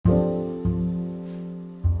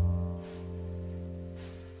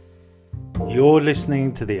You're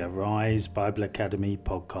listening to the Arise Bible Academy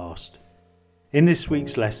podcast. In this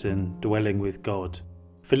week's lesson, Dwelling with God,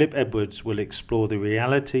 Philip Edwards will explore the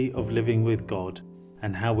reality of living with God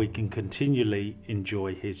and how we can continually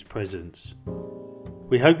enjoy His presence.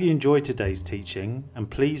 We hope you enjoy today's teaching,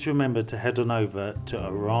 and please remember to head on over to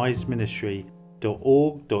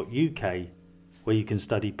ariseministry.org.uk where you can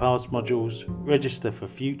study past modules, register for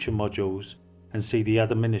future modules, and see the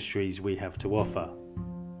other ministries we have to offer.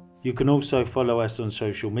 You can also follow us on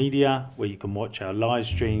social media where you can watch our live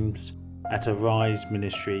streams at Arise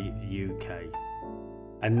Ministry UK.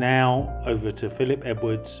 And now over to Philip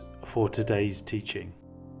Edwards for today's teaching.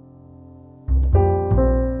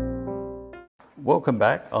 Welcome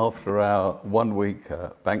back after our 1 week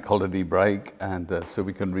bank holiday break, and so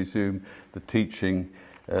we can resume the teaching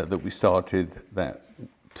that we started that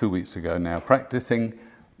 2 weeks ago now, practicing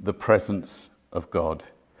the presence of God.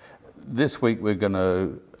 This week we're going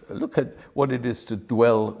to look at what it is to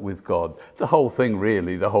dwell with God. The whole thing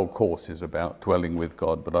really, the whole course is about dwelling with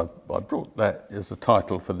God, but I brought that as a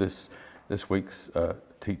title for this week's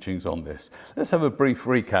teachings on this. Let's have a brief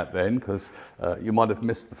recap then, because you might have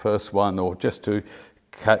missed the first one, or just to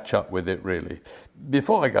catch up with it really.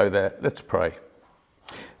 Before I go there, let's pray.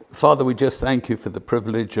 Father, we just thank you for the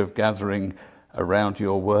privilege of gathering around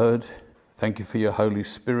your word. Thank you for your Holy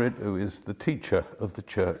Spirit, who is the teacher of the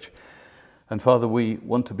church. And Father, we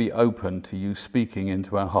want to be open to you speaking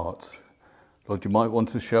into our hearts. Lord, you might want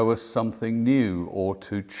to show us something new, or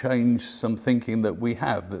to change some thinking that we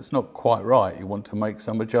have that's not quite right. You want to make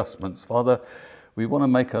some adjustments. Father, we want to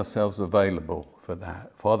make ourselves available for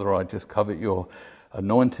that. Father, I just covet your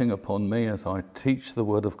anointing upon me as I teach the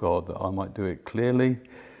word of God, that I might do it clearly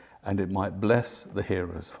and it might bless the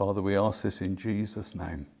hearers. Father, we ask this in Jesus'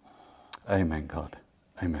 name. Amen, God.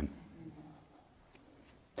 Amen.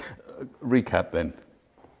 Recap then.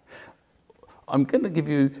 I'm going to give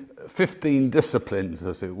you 15 disciplines,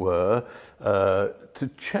 as it were, to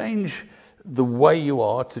change the way you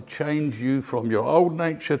are, to change you from your old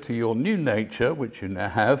nature to your new nature, which you now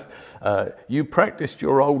have. You practiced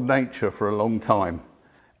your old nature for a long time,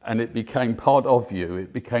 and it became part of you.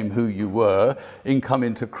 It became who you were. In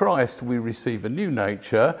coming to Christ, we receive a new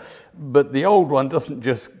nature, but the old one doesn't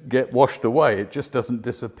just get washed away. It just doesn't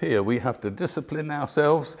disappear. We have to discipline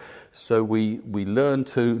ourselves so we learn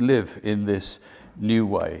to live in this new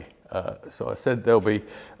way. So I said there'll be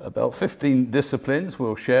about 15 disciplines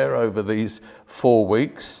we'll share over these 4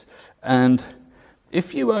 weeks. And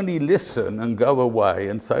if you only listen and go away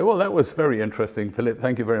and say, well, that was very interesting, Philip,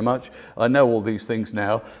 thank you very much, I know all these things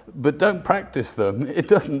now, but don't practice them, it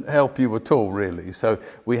doesn't help you at all, really. So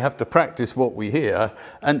we have to practice what we hear,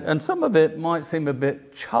 and some of it might seem a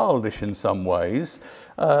bit childish in some ways,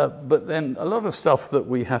 but then a lot of stuff that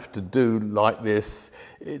we have to do like this,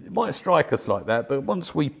 it might strike us like that, but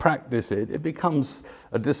once we practice it, it becomes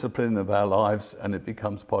a discipline of our lives, and it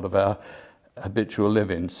becomes part of our habitual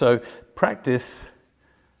living. So practice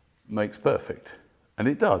makes perfect, and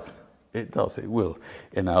it will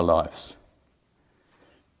in our lives.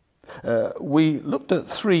 We looked at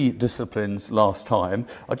 3 disciplines last time.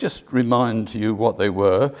 I'll just remind you what they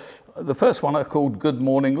were. The first one I called Good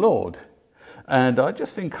Morning Lord, and I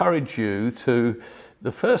just encourage you to,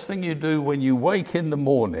 the first thing you do when you wake in the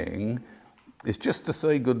morning is just to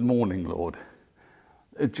say Good Morning Lord.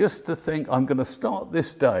 Just to think, I'm going to start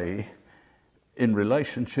this day in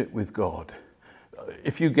relationship with God.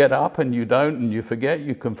 If you get up and you don't and you forget,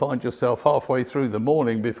 you can find yourself halfway through the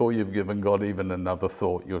morning before you've given God even another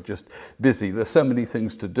thought. You're just busy. There's so many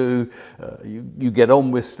things to do. You get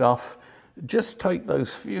on with stuff. Just take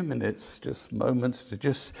those few minutes, just moments, to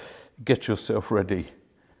just get yourself ready,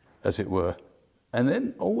 as it were. And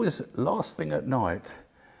then always last thing at night,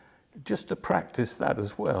 just to practice that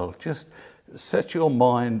as well. Just set your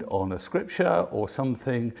mind on a scripture or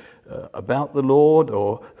something about the Lord,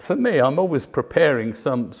 or for me, I'm always preparing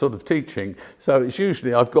some sort of teaching. So it's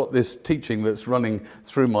usually I've got this teaching that's running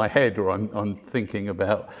through my head, or I'm thinking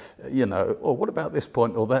about, or what about this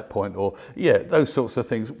point or that point, or those sorts of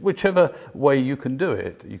things. Whichever way you can do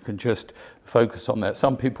it, you can just focus on that.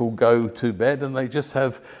 Some people go to bed and they just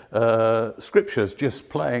have scriptures just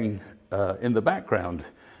playing in the background,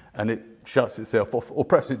 and it shuts itself off, or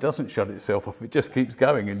perhaps it doesn't shut itself off, it just keeps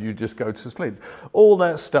going and you just go to sleep. All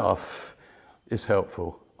that stuff is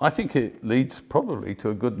helpful. I think it leads probably to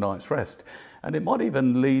a good night's rest, and it might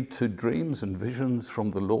even lead to dreams and visions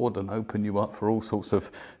from the Lord and open you up for all sorts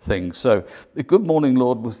of things. So the Good Morning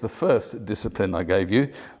Lord was the first discipline I gave you.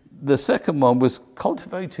 The second one was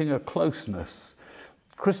cultivating a closeness.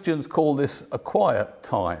 Christians call this a quiet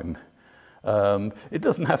time. It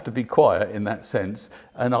doesn't have to be quiet in that sense,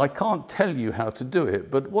 and I can't tell you how to do it,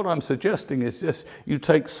 but what I'm suggesting is just you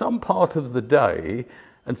take some part of the day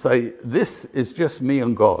and say, this is just me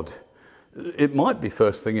and God. It might be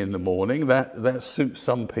first thing in the morning, that suits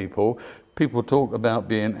some people. People talk about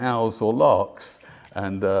being owls or larks,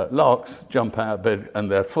 and larks jump out of bed and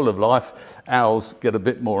they're full of life. Owls get a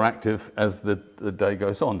bit more active as the day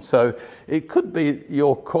goes on. So it could be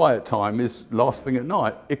your quiet time is last thing at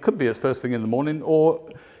night. It could be it's first thing in the morning, or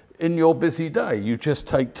in your busy day. You just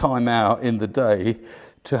take time out in the day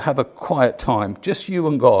to have a quiet time, just you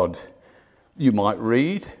and God. You might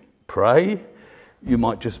read, pray, you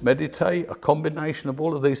might just meditate, a combination of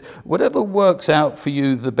all of these. Whatever works out for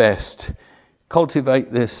you the best,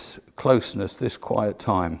 cultivate this closeness, this quiet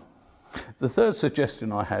time. The third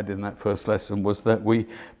suggestion I had in that first lesson was that we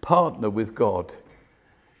partner with God.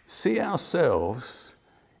 See ourselves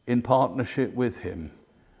in partnership with him.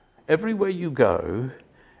 Everywhere you go,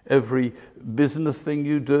 every business thing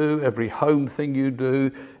you do, every home thing you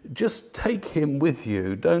do, just take him with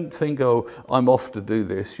you. Don't think, oh, I'm off to do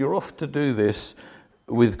this. You're off to do this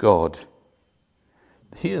with God.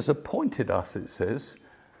 He has appointed us, it says,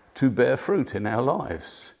 to bear fruit in our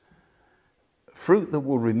lives. Fruit that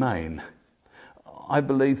will remain. I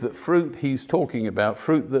believe that fruit he's talking about,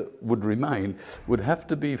 fruit that would remain, would have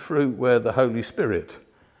to be fruit where the Holy Spirit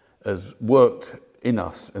has worked in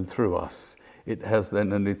us and through us. It has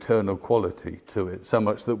then an eternal quality to it. So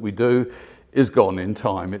much that we do is gone in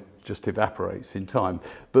time. It just evaporates in time.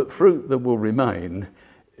 But fruit that will remain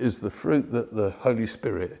is the fruit that the Holy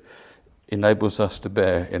Spirit enables us to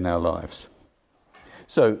bear in our lives.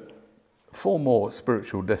 So 4 more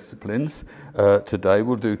spiritual disciplines today.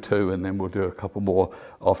 We'll do 2 and then we'll do a couple more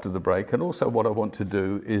after the break. And also what I want to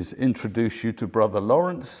do is introduce you to Brother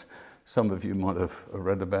Lawrence. Some of you might have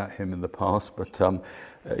read about him in the past, but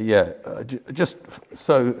just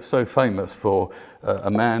so famous for a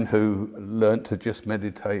man who learnt to just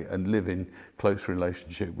meditate and live in close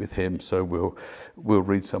relationship with him. So we'll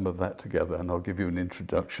read some of that together, and I'll give you an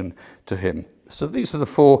introduction to him. So these are the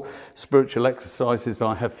 4 spiritual exercises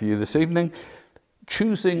I have for you this evening.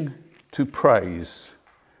 Choosing to praise.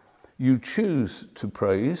 You choose to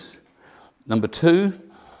praise. Number 2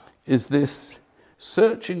 is this: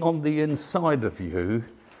 searching on the inside of you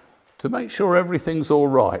to make sure everything's all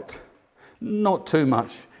right. Not too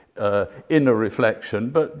much inner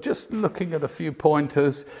reflection, but just looking at a few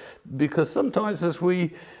pointers, because sometimes as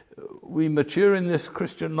we mature in this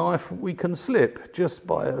Christian life, we can slip just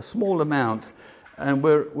by a small amount, and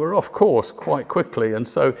we're off course quite quickly. And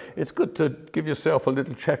so it's good to give yourself a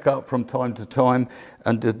little check-up from time to time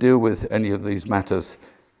and to deal with any of these matters.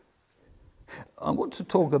 I want to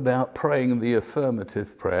talk about praying the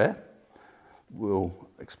affirmative prayer. We'll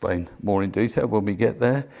explain more in detail when we get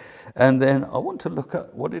there. And then I want to look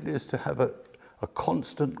at what it is to have a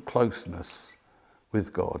constant closeness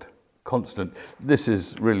with God. Constant. This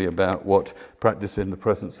is really about what practicing the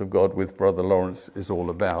presence of God with Brother Lawrence is all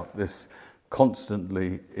about. This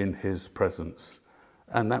constantly in his presence.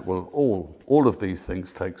 And that will all of these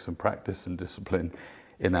things take some practice and discipline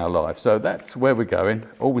in our life. So that's where we're going.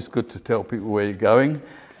 Always good to tell people where you're going.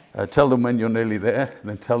 Tell them when you're nearly there, and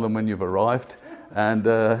then tell them when you've arrived, and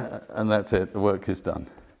that's it. The work is done.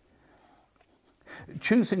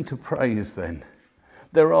 Choosing to praise then.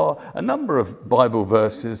 There are a number of Bible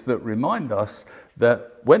verses that remind us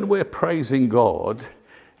that when we're praising God,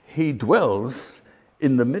 he dwells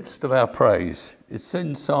in the midst of our praise. It's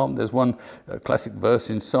in Psalm, there's one classic verse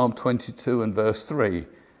in Psalm 22 and verse 3.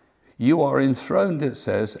 You are enthroned, it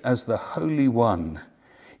says, as the Holy One.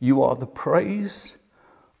 You are the praise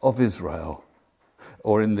of Israel.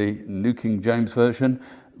 Or in the New King James Version,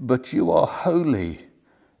 but you are holy,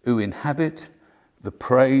 who inhabit the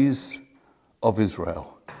praise of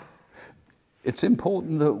Israel. It's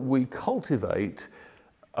important that we cultivate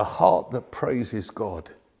a heart that praises God.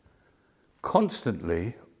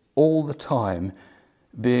 Constantly, all the time,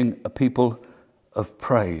 being a people of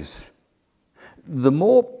praise. The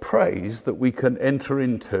more praise that we can enter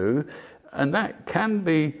into, and that can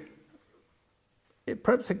be,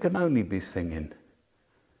 perhaps it can only be singing.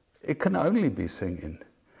 It can only be singing.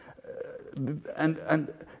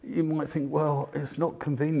 And you might think, well, it's not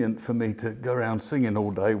convenient for me to go around singing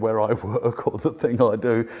all day where I work or the thing I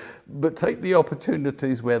do, but take the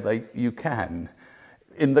opportunities where you can.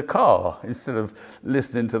 In the car, instead of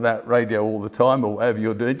listening to that radio all the time or whatever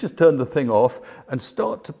you're doing, just turn the thing off and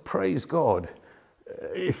start to praise God.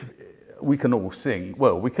 we can all sing.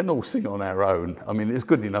 Well, we can all sing on our own. I mean, it's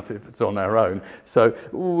good enough if it's on our own. So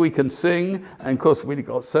we can sing, and of course we've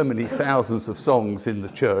got so many thousands of songs in the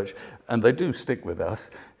church, and they do stick with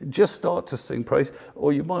us. Just start to sing praise,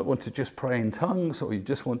 or you might want to just pray in tongues, or you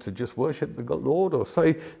just want to just worship the Lord, or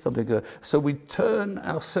say something. So we turn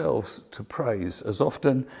ourselves to praise as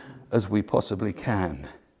often as we possibly can.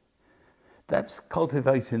 That's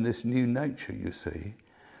cultivating this new nature, you see,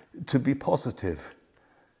 to be positive,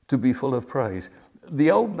 to be full of praise.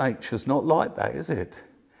 The old nature's not like that, is it?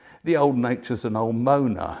 The old nature's an old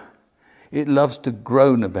moaner. It loves to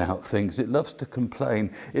groan about things. It loves to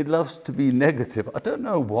complain. It loves to be negative. I don't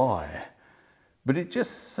know why, but it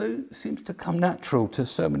just so seems to come natural to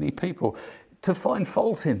so many people to find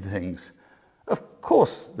fault in things. Of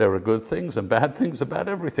course, there are good things and bad things about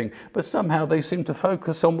everything, but somehow they seem to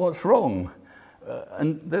focus on what's wrong.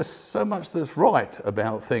 And there's so much that's right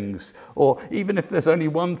about things, or even if there's only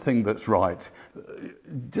one thing that's right,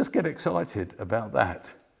 just get excited about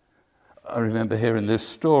that. I remember hearing this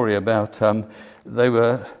story about, they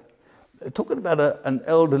were talking about an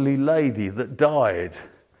elderly lady that died,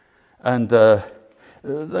 and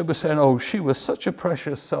they were saying, oh, she was such a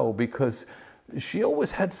precious soul because she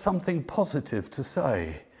always had something positive to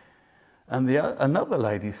say. And another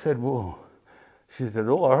lady said, well, she said,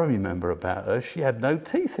 oh, I remember about her. She had no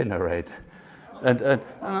teeth in her head. And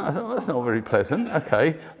I thought, well, that's not very pleasant.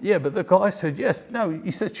 Okay, yeah, but the guy said, yes. No,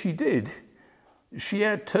 he said she did. She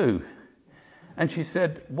had two. And she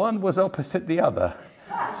said, one was opposite the other.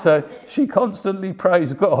 So she constantly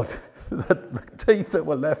praised God that the teeth that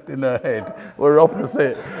were left in her head were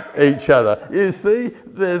opposite each other. You see,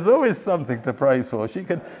 there's always something to praise for. She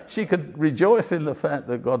could rejoice in the fact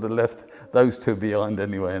that God had left those two behind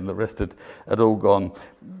anyway, and the rest had all gone.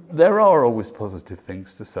 There are always positive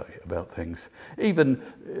things to say about things. Even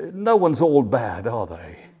no one's all bad, are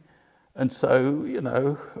they? And so, you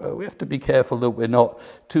know, we have to be careful that we're not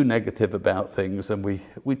too negative about things, and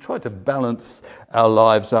we try to balance our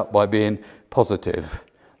lives up by being positive.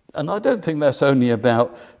 And I don't think that's only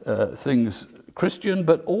about things Christian,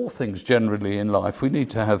 but all things generally in life. We need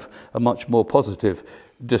to have a much more positive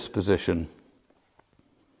disposition.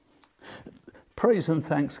 Praise and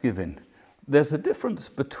thanksgiving. There's a difference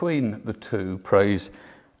between the two, praise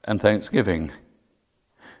and thanksgiving.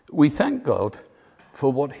 We thank God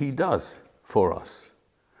for what he does for us.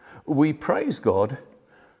 We praise God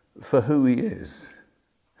for who he is.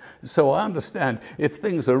 So I understand if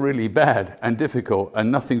things are really bad and difficult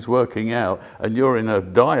and nothing's working out and you're in a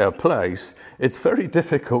dire place, it's very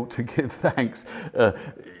difficult to give thanks.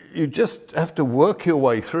 You just have to work your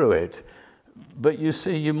way through it. But you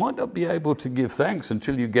see, you might not be able to give thanks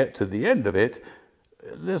until you get to the end of it.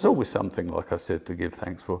 There's always something, like I said, to give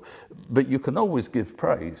thanks for. But you can always give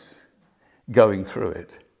praise going through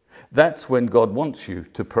it. That's when God wants you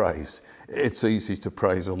to praise. It's easy to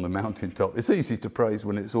praise on the mountaintop. It's easy to praise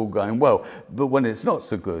when it's all going well. But when it's not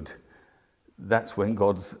so good, that's when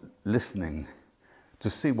God's listening to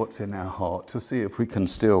see what's in our heart, to see if we can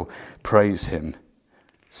still praise him,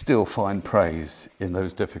 still find praise in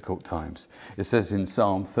those difficult times. It says in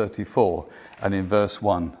Psalm 34 and in verse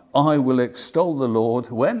 1, I will extol the Lord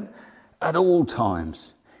when? At all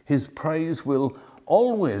times. His praise will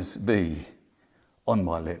always be on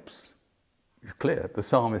my lips. It's clear. The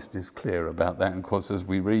psalmist is clear about that. And of course, as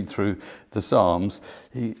we read through the Psalms,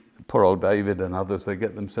 poor old David and others, they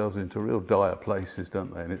get themselves into real dire places,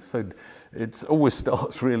 don't they? And it always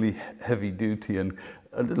starts really heavy duty and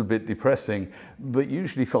a little bit depressing, but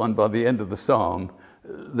usually find by the end of the psalm,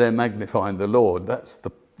 they're magnifying the Lord. That's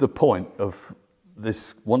the point of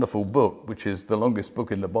this wonderful book, which is the longest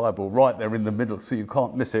book in the Bible, right there in the middle, so you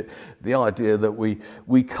can't miss it. The idea that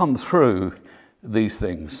we come through these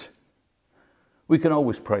things. We can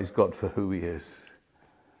always praise God for who he is.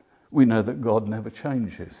 We know that God never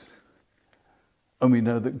changes. And we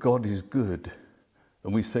know that God is good.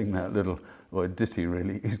 And we sing that little ditty,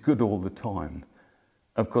 really. He's good all the time.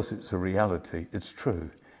 Of course, it's a reality. It's true.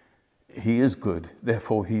 He is good.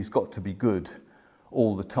 Therefore, he's got to be good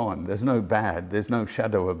all the time. There's no bad. There's no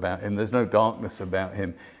shadow about him. There's no darkness about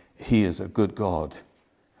him. He is a good God.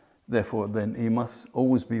 Therefore, then, he must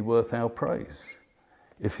always be worth our praise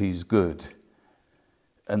if he's good.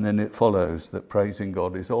 And then it follows that praising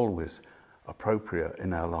God is always appropriate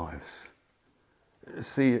in our lives.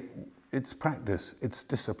 See, it's practice, it's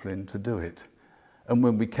discipline to do it. And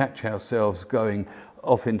when we catch ourselves going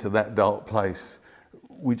off into that dark place,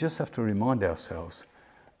 we just have to remind ourselves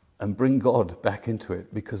and bring God back into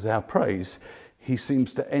it, because our praise, he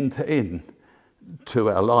seems to enter in to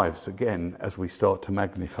our lives again as we start to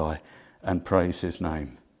magnify and praise his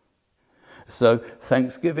name. So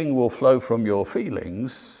thanksgiving will flow from your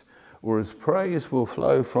feelings, whereas praise will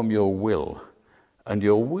flow from your will. And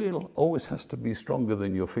your will always has to be stronger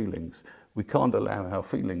than your feelings. We can't allow our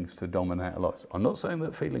feelings to dominate our lives. I'm not saying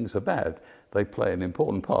that feelings are bad. They play an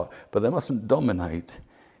important part, but they mustn't dominate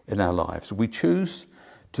in our lives. We choose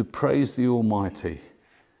to praise the Almighty,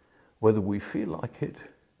 whether we feel like it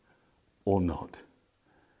or not.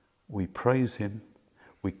 We praise him.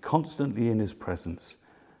 We're constantly in his presence,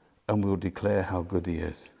 and we'll declare how good he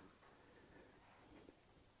is.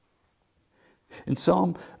 In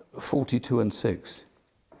Psalm 42 and 6,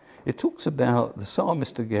 it talks about the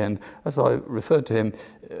psalmist again, as I referred to him,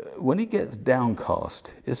 when he gets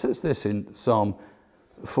downcast. It says this in Psalm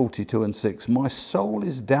 42 and 6, "My soul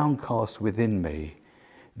is downcast within me,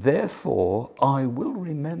 therefore I will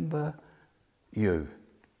remember you."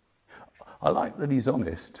 I like that he's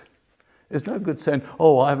honest. It's no good saying,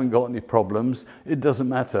 "Oh, I haven't got any problems, it doesn't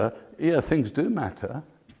matter." Yeah, things do matter.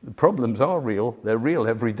 The problems are real. They're real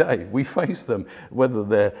every day. We face them, whether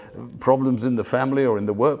they're problems in the family or in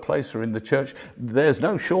the workplace or in the church. There's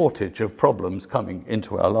no shortage of problems coming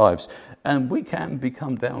into our lives. And we can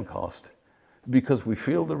become downcast because we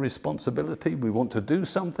feel the responsibility. We want to do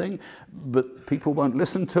something, but people won't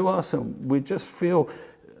listen to us, and we just feel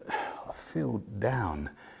down.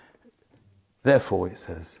 Therefore, it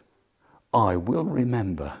says, I will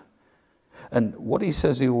remember. And what he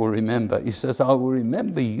says he will remember, he says, I will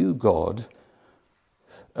remember you, God,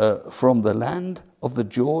 from the land of the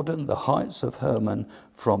Jordan, the heights of Hermon,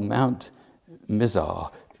 from Mount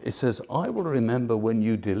Mizar. It says, I will remember when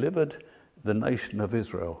you delivered the nation of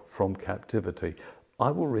Israel from captivity.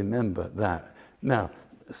 I will remember that. Now,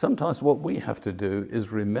 sometimes what we have to do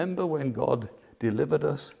is remember when God delivered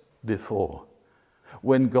us before,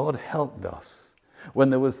 when God helped us,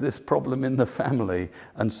 when there was this problem in the family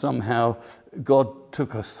and somehow God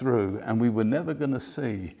took us through and we were never going to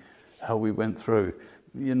see how we went through.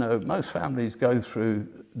 You know, most families go through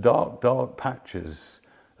dark, dark patches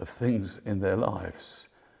of things in their lives.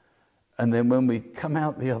 And then when we come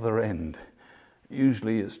out the other end,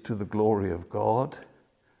 usually it's to the glory of God.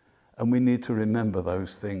 And we need to remember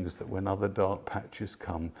those things, that when other dark patches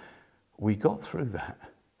come, we got through that.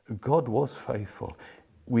 God was faithful.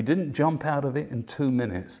 We didn't jump out of it in 2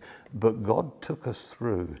 minutes, but God took us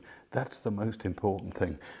through. That's the most important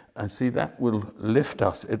thing. And see, that will lift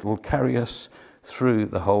us. It will carry us through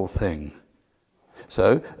the whole thing.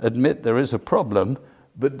 So admit there is a problem,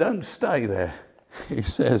 but don't stay there. He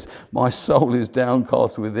says, my soul is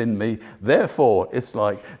downcast within me. Therefore, it's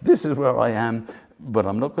like, this is where I am, but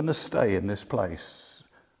I'm not going to stay in this place.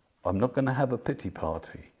 I'm not going to have a pity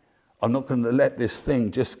party. I'm not going to let this thing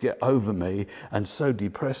just get over me and so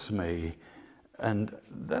depress me. And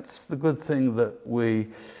that's the good thing, that we,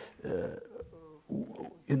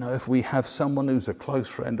 if we have someone who's a close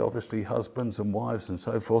friend, obviously husbands and wives and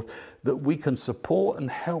so forth, that we can support and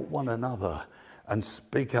help one another and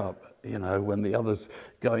speak up. When the other's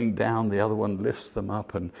going down, the other one lifts them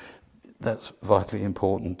up, and that's vitally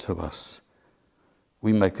important to us.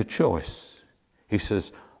 We make a choice. He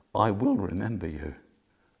says, I will remember you.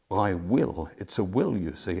 I will. It's a will,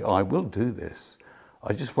 you see. I will do this.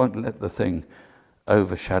 I just won't let the thing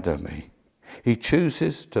overshadow me. He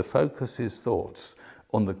chooses to focus his thoughts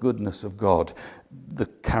on the goodness of God, the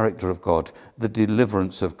character of God, the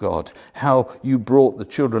deliverance of God, how you brought the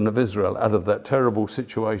children of Israel out of that terrible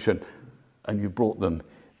situation and you brought them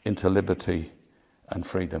into liberty and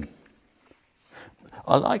freedom.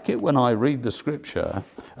 I like it when I read the scripture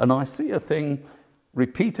and I see a thing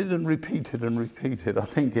repeated and repeated and repeated. I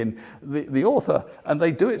think in the author, and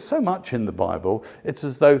they do it so much in the Bible, it's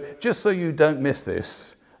as though, just so you don't miss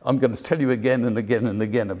this, I'm going to tell you again and again and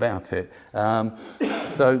again about it.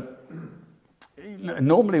 So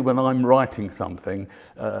normally when I'm writing something,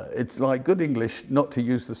 it's like good English not to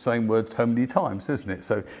use the same word so many times, isn't it?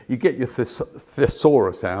 So you get your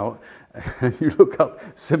thesaurus out and you look up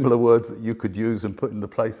similar words that you could use and put in the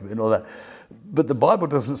place of it and all that. But the Bible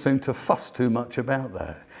doesn't seem to fuss too much about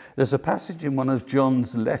that. There's a passage in one of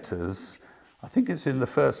John's letters, I think it's in the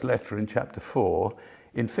first letter in chapter 4,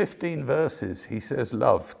 in 15 verses, he says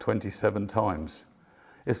love 27 times.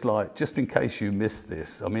 It's like, just in case you missed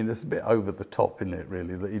this, I mean, there's a bit over the top in it,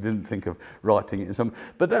 really, that he didn't think of writing it in some.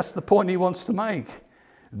 But that's the point he wants to make.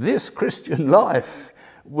 This Christian life,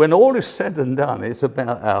 when all is said and done, is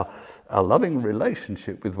about our loving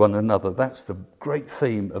relationship with one another. That's the great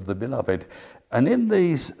theme of the beloved. And in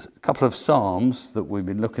these couple of Psalms that we've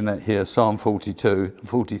been looking at here, Psalm 42,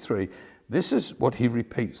 43, this is what he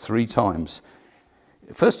repeats 3 times.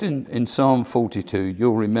 First in Psalm 42,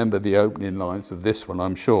 you'll remember the opening lines of this one,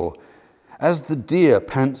 I'm sure. As the deer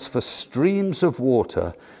pants for streams of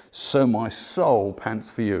water, so my soul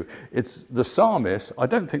pants for you. It's the psalmist, I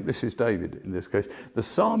don't think this is David in this case, the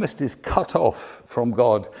psalmist is cut off from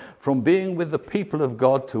God, from being with the people of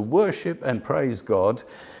God to worship and praise God.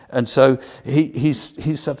 And so he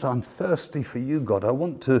said, I'm thirsty for you, God. I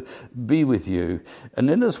want to be with you. And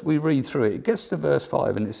then as we read through it, it gets to verse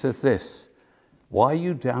 5 and it says this, why are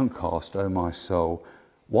you downcast, O my soul?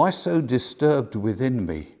 Why so disturbed within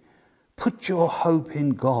me? Put your hope in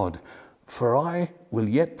God, for I will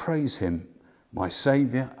yet praise him, my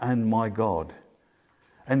Saviour and my God.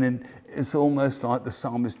 And then it's almost like the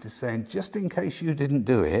psalmist is saying, just in case you didn't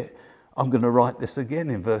do it, I'm going to write this again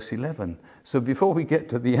in verse 11. So before we get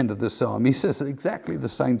to the end of the psalm, he says exactly the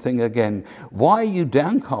same thing again. Why are you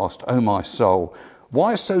downcast, O my soul?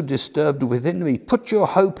 Why so disturbed within me? Put your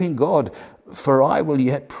hope in God, for I will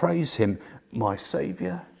yet praise him, my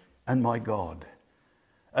Saviour and my God.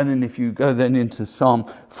 And then if you go then into Psalm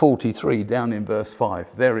 43, down in verse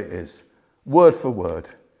 5, there it is, word for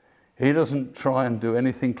word. He doesn't try and do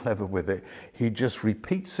anything clever with it. He just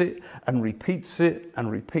repeats it and repeats it and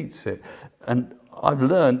repeats it. And I've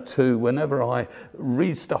learned to, whenever I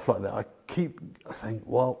read stuff like that, I keep saying,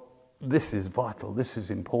 well, this is vital, this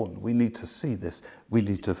is important. We need to see this. We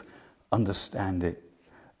need to understand it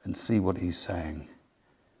and see what he's saying.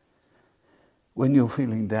 When you're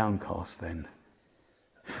feeling downcast then,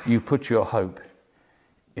 you put your hope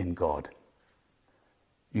in God.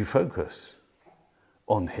 You focus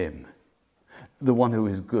on him, the one who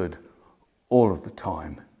is good all of the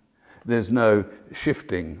time. There's no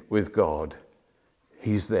shifting with God.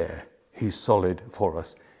 He's there. He's solid for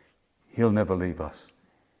us. He'll never leave us.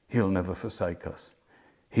 He'll never forsake us.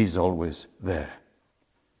 He's always there.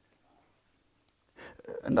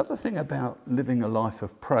 Another thing about living a life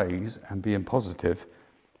of praise and being positive,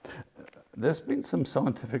 there's been some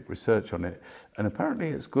scientific research on it, and apparently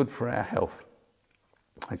it's good for our health.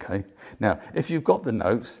 Okay, now if you've got the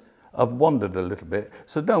notes, I've wandered a little bit,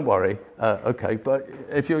 so don't worry, okay, but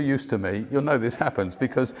if you're used to me, you'll know this happens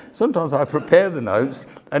because sometimes I prepare the notes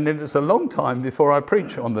and then it's a long time before I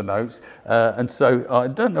preach on the notes, and so I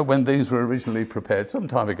don't know when these were originally prepared, some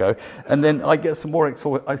time ago, and then I get some more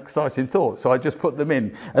exciting thoughts, so I just put them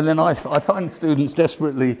in, and then I find students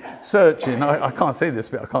desperately searching, I can't see this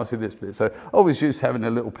bit, I can't see this bit, so always use having a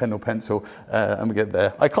little pen or pencil, and we get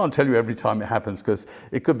there. I can't tell you every time it happens because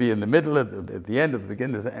it could be in the middle, at the end, at the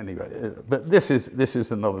beginning, anyway. But this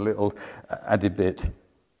is another little added bit.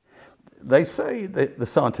 They say that the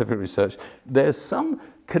scientific research, there's some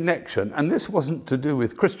connection, and this wasn't to do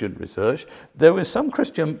with Christian research. There was some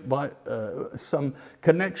some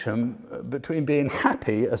connection between being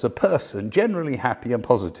happy as a person, generally happy and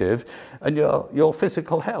positive, and your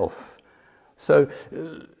physical health. So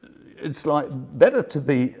it's like better to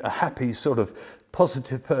be a happy sort of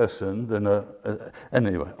positive person than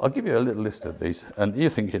anyway, I'll give you a little list of these and you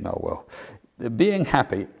think you know well. Being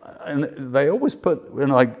happy, and they always put,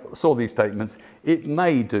 when I saw these statements, it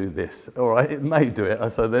may do this, all right, it may do it.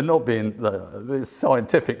 So they're not being they're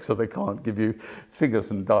scientific, so they can't give you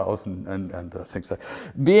figures and dials and things like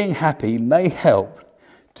that. Being happy may help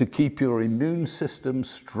to keep your immune system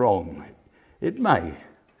strong. It may.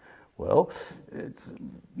 Well, it's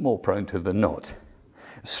more prone to than not.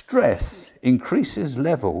 Stress increases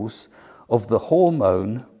levels of the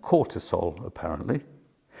hormone cortisol, apparently,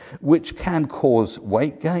 which can cause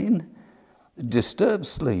weight gain, disturb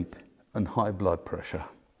sleep, and high blood pressure.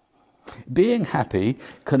 Being happy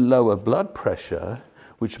can lower blood pressure,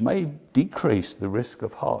 which may decrease the risk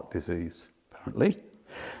of heart disease, apparently.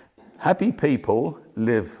 Happy people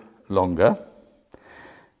live longer.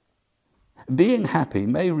 Being happy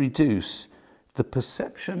may reduce the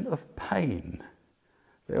perception of pain.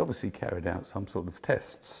 They obviously carried out some sort of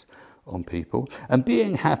tests on people. And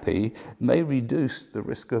being happy may reduce the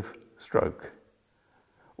risk of stroke.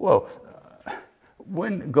 Well,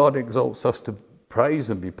 when God exalts us to praise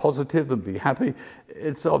and be positive and be happy,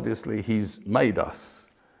 it's obviously he's made us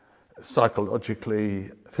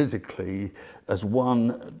psychologically, physically, as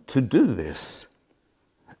one to do this.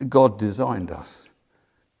 God designed us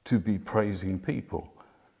to be praising people.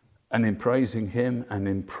 And in praising him and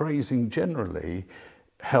in praising generally,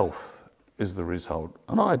 health is the result.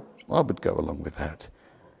 And I would go along with that.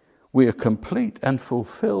 We are complete and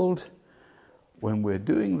fulfilled when we're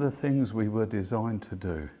doing the things we were designed to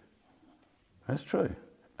do. That's true.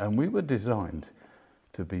 And we were designed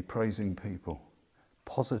to be praising people,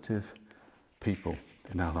 positive people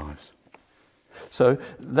in our lives. So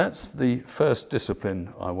that's the first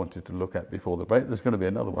discipline I wanted to look at before the break. There's going to be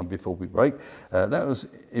another one before we break. That was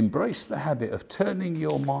embrace the habit of turning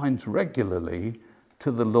your minds regularly to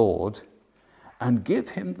the Lord and give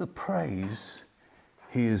him the praise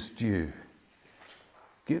he is due.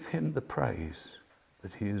 Give him the praise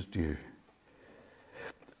that he is due.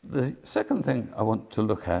 The second thing I want to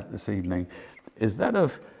look at this evening is that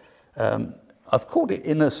of, I've called it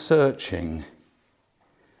inner searching.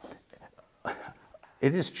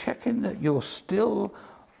 It is checking that you're still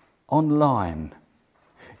online.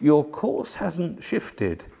 Your course hasn't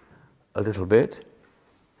shifted a little bit,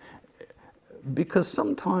 because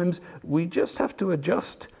sometimes we just have to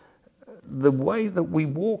adjust the way that we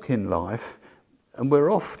walk in life, and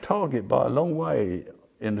we're off target by a long way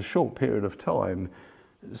in a short period of time.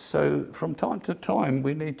 So from time to time,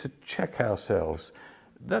 we need to check ourselves.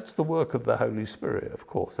 That's the work of the Holy Spirit, of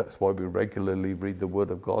course. That's why we regularly read the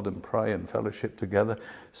Word of God and pray and fellowship together.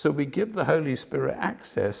 So we give the Holy Spirit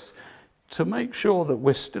access to make sure that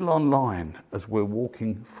we're still online as we're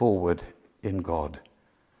walking forward in God.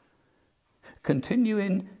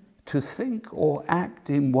 Continuing to think or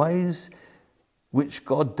act in ways which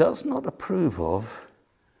God does not approve of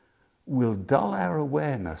will dull our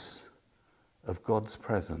awareness of God's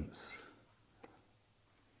presence.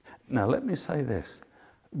 Now, let me say this.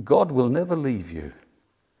 God will never leave you.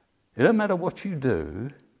 It doesn't matter what you do.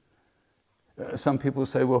 Some people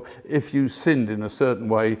say, well, if you sinned in a certain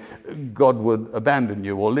way, God would abandon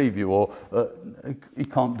you or leave you, or he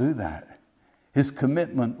can't do that. His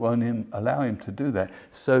commitment won't allow him to do that.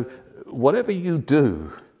 So whatever you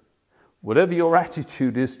do, whatever your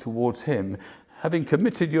attitude is towards him, having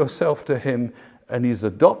committed yourself to him and he's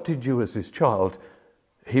adopted you as his child,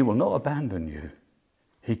 he will not abandon you.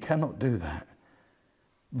 He cannot do that.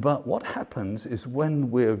 But what happens is when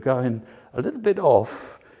we're going a little bit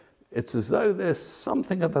off, it's as though there's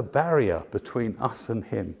something of a barrier between us and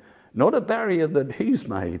him. Not a barrier that he's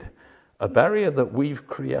made, a barrier that we've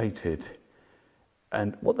created.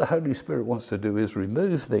 And what the Holy Spirit wants to do is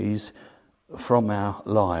remove these from our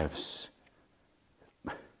lives.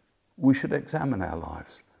 We should examine our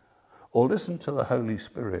lives, or listen to the Holy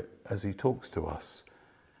Spirit as he talks to us.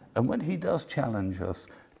 And when he does challenge us,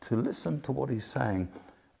 to listen to what he's saying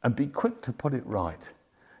and be quick to put it right.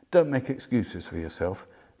 Don't make excuses for yourself.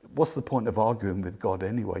 What's the point of arguing with God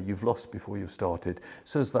anyway? You've lost before you've started.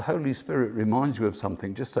 So as the Holy Spirit reminds you of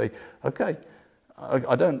something, just say, okay,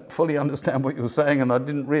 I don't fully understand what you're saying and I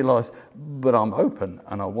didn't realize, but I'm open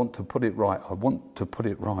and I want to put it right. I want to put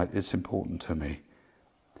it right. It's important to me.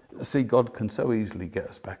 See, God can so easily get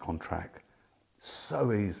us back on track.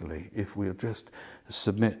 So easily, if we'll just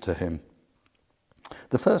submit to him.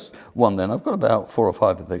 The first one then, I've got about 4 or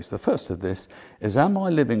 5 of these. The first of this is, am I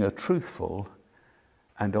living a truthful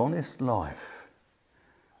and honest life?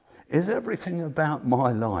 Is everything about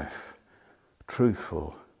my life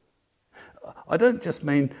truthful? I don't just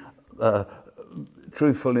mean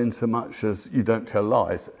truthful in so much as you don't tell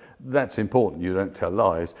lies. That's important, you don't tell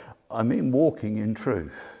lies. I mean walking in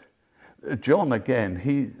truth. John, again,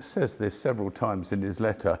 he says this several times in his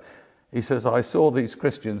letter. He says, I saw these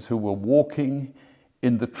Christians who were walking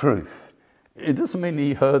in the truth. It doesn't mean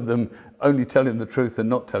he heard them only telling the truth and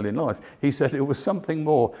not telling lies. He said it was something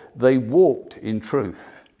more. They walked in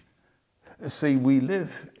truth. See, we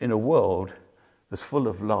live in a world that's full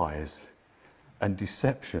of lies and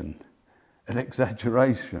deception and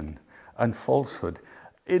exaggeration and falsehood.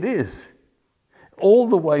 It is. All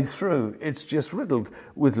the way through, it's just riddled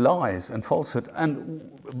with lies and falsehood.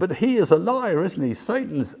 But he is a liar, isn't he?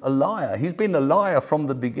 Satan's a liar. He's been a liar from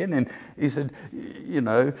the beginning. He said, you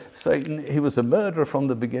know, Satan, he was a murderer from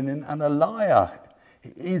the beginning and a liar.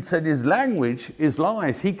 He said his language is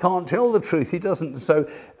lies. He can't tell the truth. He doesn't. So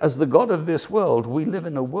as the God of this world, we live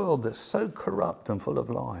in a world that's so corrupt and full of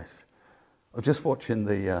lies. I was just watching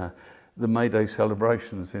the May Day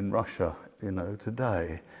celebrations in Russia, you know,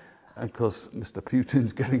 today. And because Mr.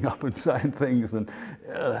 Putin's getting up and saying things, and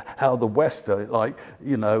how the West are like,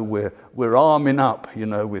 you know, we're arming up, you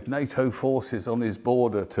know, with NATO forces on his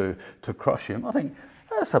border to crush him. I think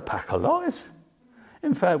that's a pack of lies.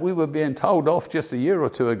 In fact, we were being told off just a year or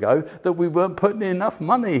 2 ago that we weren't putting enough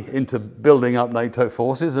money into building up NATO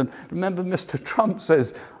forces. And remember, Mr. Trump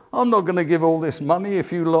says, I'm not going to give all this money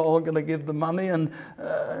if you lot aren't going to give the money. And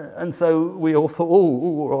so we all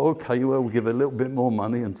thought, okay, well, we'll give a little bit more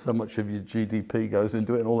money and so much of your GDP goes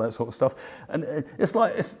into it and all that sort of stuff. And it's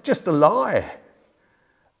like, it's just a lie.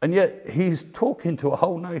 And yet he's talking to a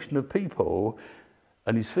whole nation of people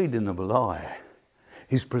and he's feeding them a lie.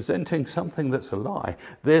 He's presenting something that's a lie.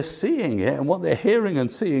 They're seeing it, and what they're hearing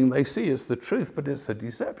and seeing, they see it's the truth, but it's a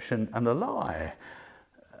deception and a lie.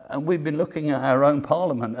 And we've been looking at our own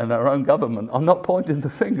parliament and our own government. I'm not pointing the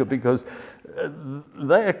finger because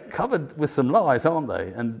they're covered with some lies, aren't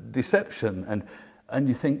they? And deception. And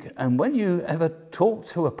you think, and when you ever talk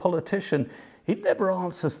to a politician, he never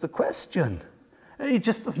answers the question. He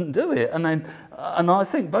just doesn't do it. And I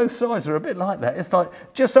think both sides are a bit like that. It's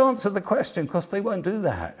like, just answer the question, because they won't do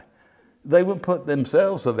that. They won't put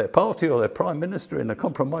themselves or their party or their prime minister in a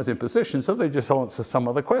compromising position, so they just answer some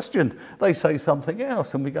other question. They say something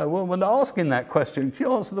else, and we go, well, we're not asking that question. Can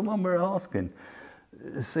you answer the one we're asking?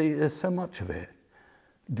 See, there's so much of it.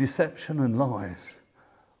 Deception and lies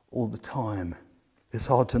all the time. It's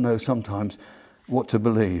hard to know sometimes what to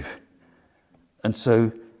believe. And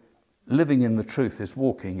so living in the truth is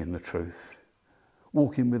walking in the truth,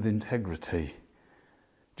 walking with integrity.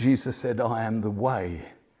 Jesus said, I am the way,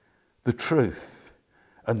 the truth,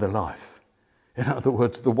 and the life. In other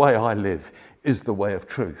words, the way I live is the way of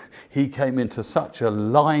truth. He came into such a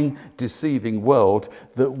lying, deceiving world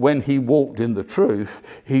that when he walked in the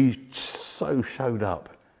truth, he so showed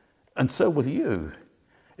up. And so will you.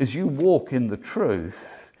 As you walk in the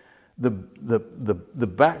truth, the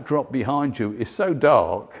backdrop behind you is so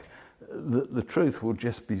dark that the truth will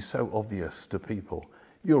just be so obvious to people.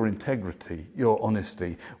 Your integrity, your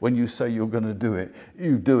honesty. When you say you're going to do it,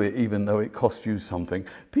 you do it even though it costs you something.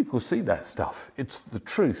 People see that stuff. It's the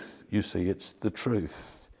truth, you see. It's the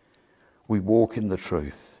truth. We walk in the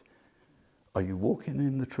truth. Are you walking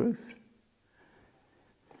in the truth?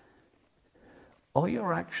 Are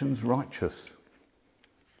your actions righteous?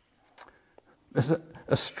 There's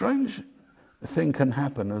a strange thing can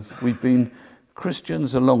happen as we've been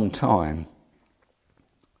Christians a long time.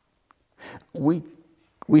 We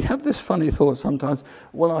have this funny thought sometimes,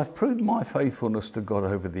 well, I've proved my faithfulness to God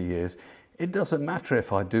over the years. It doesn't matter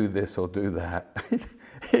if I do this or do that.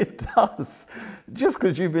 It does. Just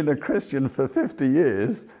because you've been a Christian for 50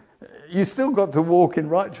 years, you still got to walk in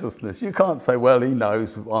righteousness. You can't say, well, he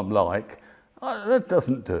knows what I'm like. That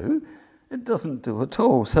doesn't do. It doesn't do at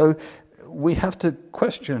all. So we have to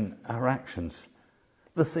question our actions,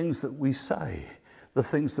 the things that we say, the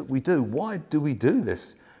things that we do. Why do we do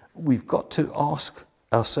this? We've got to ask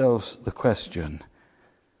ourselves the question.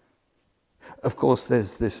 Of course,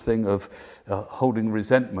 there's this thing of holding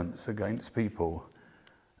resentments against people.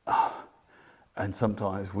 And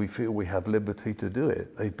sometimes we feel we have liberty to do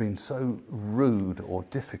it. They've been so rude or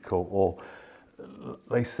difficult, or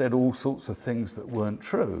they said all sorts of things that weren't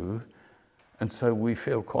true. And so we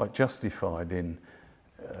feel quite justified in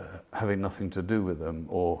having nothing to do with them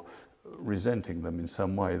or resenting them in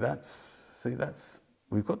some way.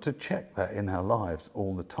 We've got to check that in our lives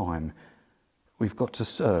all the time. We've got to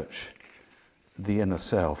search the inner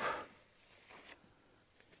self.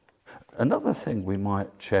 Another thing we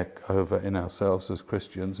might check over in ourselves as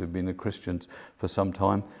Christians who've been Christians for some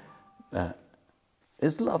time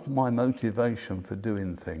is love my motivation for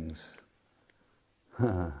doing things?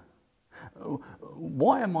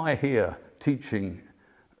 Why am I here teaching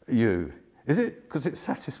you? Is it because it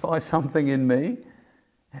satisfies something in me?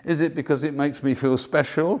 Is it because it makes me feel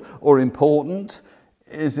special or important?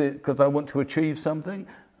 Is it because I want to achieve something?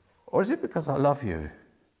 Or is it because I love you?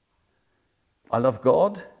 I love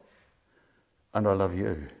God and I love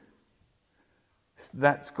you.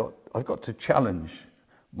 I've got to challenge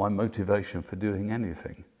my motivation for doing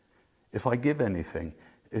anything. If I give anything,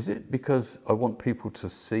 is it because I want people to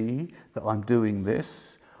see that I'm doing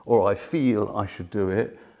this, or I feel I should do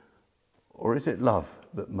it? Or is it love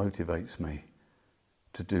that motivates me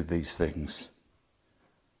to do these things?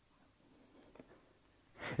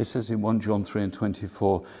 It says in 1 John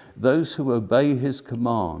 3:24, those who obey his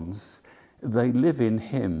commands, they live in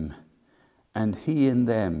him and he in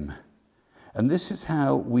them. And this is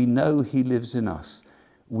how we know he lives in us.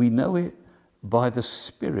 We know it by the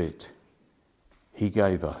Spirit he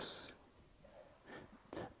gave us.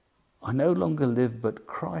 I no longer live, but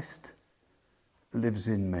Christ lives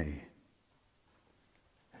in me.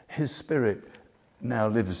 His Spirit now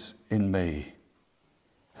lives in me.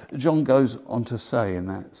 John goes on to say in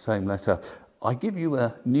that same letter, I give you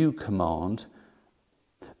a new command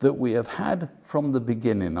that we have had from the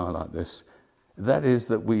beginning. I like this. That is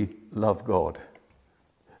that we love God.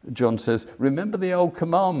 John says, remember the old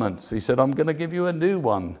commandments. He said, I'm going to give you a new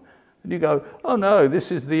one. And you go, oh no,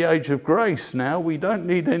 this is the age of grace now. We don't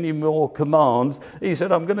need any more commands. He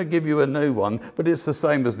said, I'm going to give you a new one, but it's the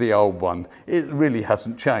same as the old one. It really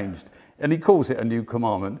hasn't changed. And he calls it a new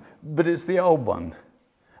commandment, but it's the old one.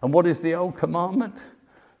 And what is the old commandment?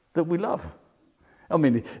 That we love. I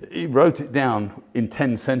mean, he wrote it down in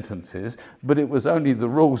 10 sentences, but it was only the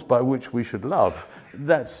rules by which we should love.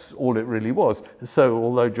 That's all it really was. So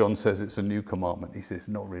although John says it's a new commandment, he says,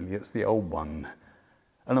 not really, it's the old one.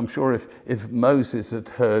 And I'm sure if Moses had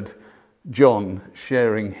heard John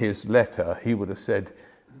sharing his letter, he would have said,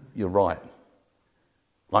 you're right.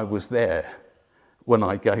 I was there when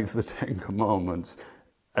I gave the 10 Commandments,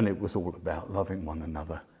 and it was all about loving one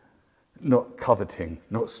another, not coveting,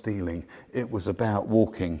 not stealing. It was about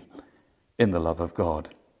walking in the love of God.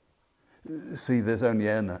 See, there's only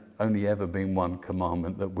ever been one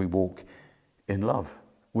commandment, that we walk in love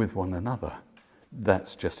with one another.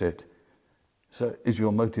 That's just it. So is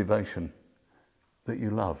your motivation that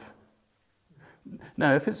you love?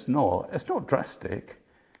 Now, if it's not drastic.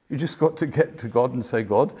 You just got to get to God and say,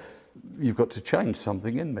 God, you've got to change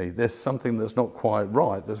something in me. There's something that's not quite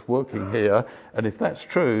right that's working here. And if that's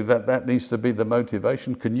true, that needs to be the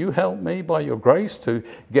motivation. Can you help me by your grace to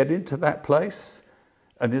get into that place?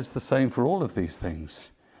 And it's the same for all of these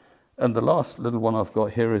things. And the last little one I've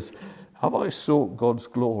got here is, have I sought God's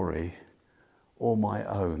glory or my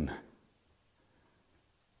own?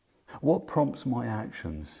 What prompts my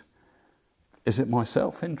actions? Is it my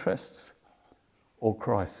self-interests or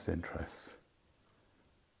Christ's interests?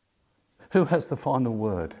 Who has the final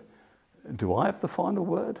word? Do I have the final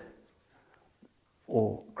word?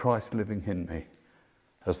 Or Christ living in me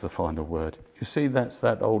has the final word? You see, that's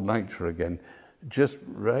that old nature again, just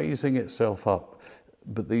raising itself up.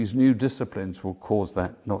 But these new disciplines will cause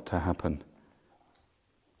that not to happen.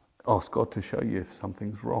 Ask God to show you if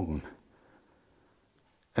something's wrong.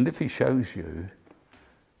 And if he shows you,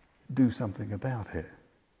 do something about it.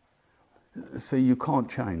 See, you can't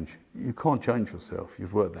change. You can't change yourself.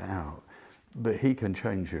 You've worked that out. But he can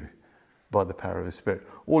change you by the power of his Spirit.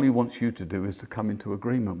 All he wants you to do is to come into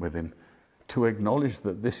agreement with him, to acknowledge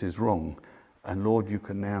that this is wrong. And Lord, you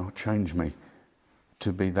can now change me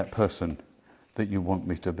to be that person that you want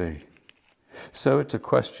me to be. So it's a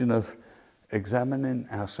question of examining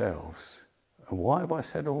ourselves. And why have I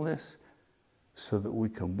said all this? So that we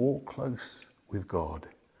can walk close with God.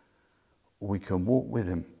 We can walk with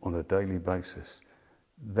him on a daily basis.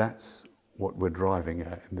 That's what we're driving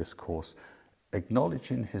at in this course.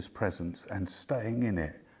 Acknowledging his presence and staying in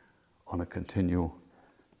it on a continual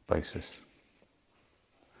basis.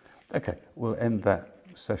 Okay, we'll end that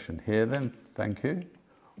session here then. Thank you.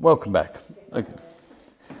 Welcome back. Okay.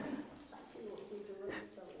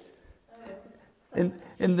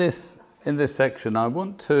 In this section, I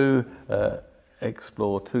want to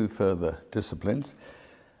explore two further disciplines.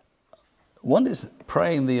 One is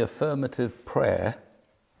praying the affirmative prayer,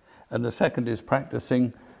 and the second is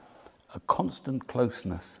practicing a constant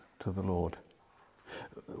closeness to the Lord.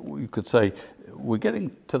 You could say we're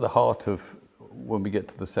getting to the heart of, when we get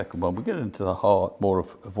to the second one, we're getting into the heart more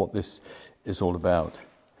of what this is all about.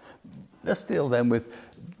 Let's deal then with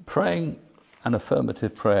praying an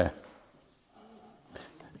affirmative prayer.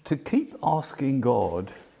 To keep asking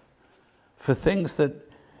God for things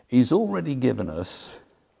that he's already given us,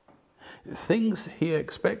 things he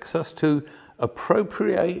expects us to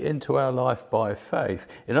appropriate into our life by faith.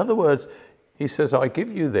 In other words, he says, I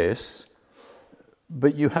give you this,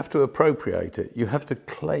 but you have to appropriate it. You have to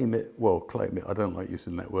claim it. Well, claim it, I don't like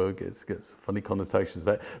using that word, it gets funny connotations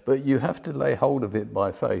there. But you have to lay hold of it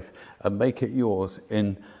by faith and make it yours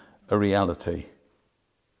in a reality.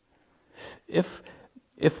 If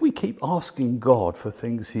we keep asking God for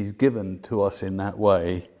things he's given to us in that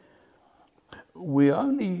way, we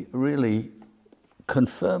only really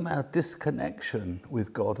confirm our disconnection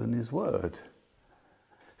with God and his word.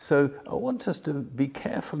 So I want us to be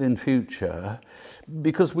careful in future,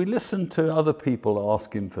 because we listen to other people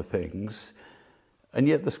asking for things, and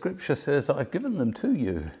yet the scripture says, I've given them to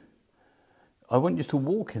you. I want you to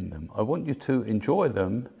walk in them. I want you to enjoy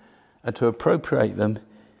them and to appropriate them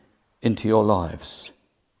into your lives.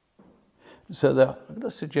 So I'm going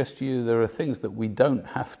to suggest to you there are things that we don't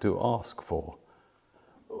have to ask for.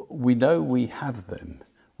 We know we have them.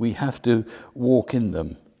 We have to walk in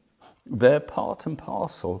them. They're part and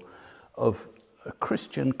parcel of a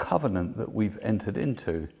Christian covenant that we've entered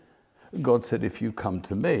into. God said, if you come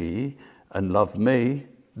to me and love me,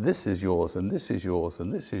 this is yours, and this is yours,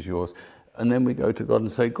 and this is yours. And then we go to God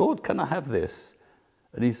and say, God, can I have this?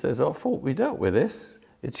 And he says, I thought we dealt with this.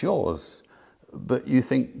 It's yours. But you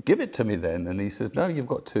think, give it to me then. And he says, no, you've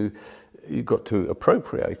got to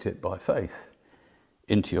appropriate it by faith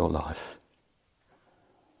into your life.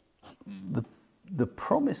 The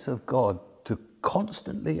promise of God to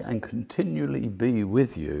constantly and continually be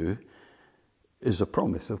with you is a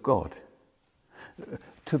promise of God.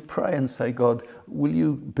 To pray and say, God, will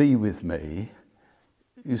you be with me?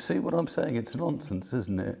 You see what I'm saying? It's nonsense,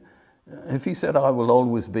 isn't it? If he said, I will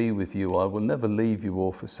always be with you, I will never leave you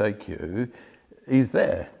or forsake you, he's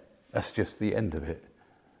there. That's just the end of it.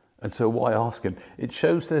 And so why ask him? It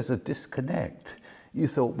shows there's a disconnect. You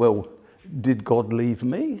thought, well, did God leave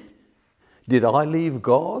me? Did I leave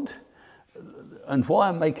God? And why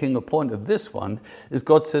I'm making a point of this one is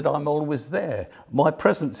God said, I'm always there. My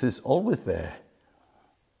presence is always there.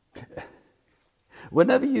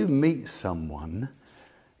 Whenever you meet someone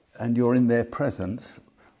and you're in their presence,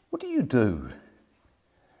 what do?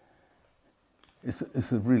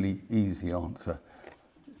 It's a really easy answer.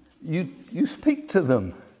 You speak to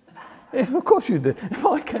them. Of course you do. If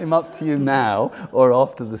I came up to you now or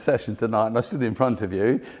after the session tonight and I stood in front of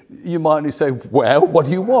you, you might only say, well, what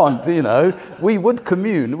do you want? You know, we would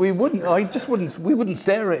commune. We wouldn't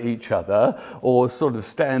stare at each other or sort of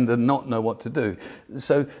stand and not know what to do.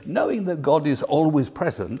 So knowing that God is always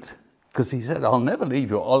present, because he said, I'll never leave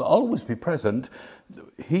you, I'll always be present,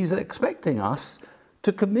 he's expecting us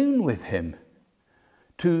to commune with him,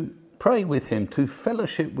 to pray with him, to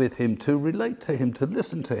fellowship with him, to relate to him, to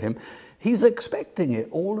listen to him. He's expecting it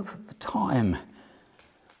all of the time.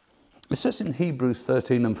 It says in Hebrews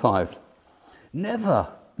 13:5,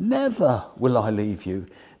 never will I leave you.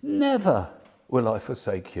 Never will I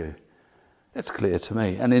forsake you. That's clear to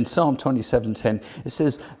me. And in Psalm 27:10, it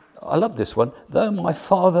says, I love this one, though my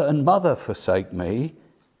father and mother forsake me,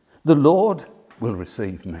 the Lord will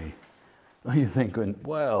receive me. And you're thinking,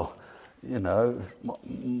 well, you know,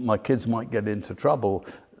 my kids might get into trouble.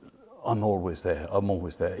 I'm always there.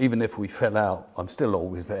 Even if we fell out, I'm still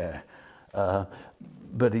always there.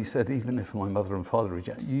 But he said, even if my mother and father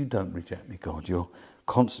reject you, don't reject me, God. You're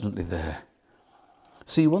constantly there.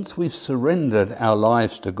 See, once we've surrendered our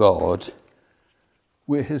lives to God,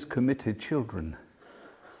 we're his committed children.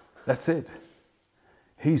 That's it.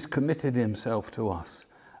 He's committed himself to us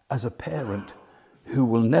as a parent who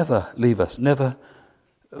will never leave us, never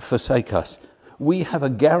forsake us. We have a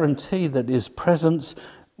guarantee that his presence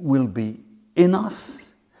will be in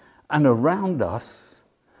us and around us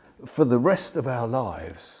for the rest of our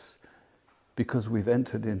lives because we've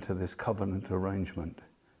entered into this covenant arrangement.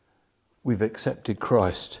 We've accepted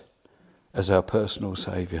Christ as our personal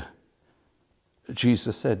Saviour.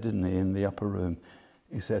 Jesus said, didn't he, in the upper room,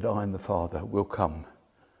 he said, I and the Father will come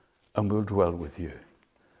and will dwell with you.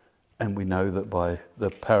 And we know that by the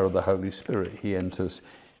power of the Holy Spirit, he enters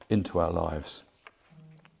into our lives.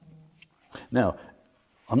 Now,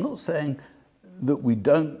 I'm not saying that we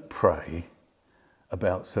don't pray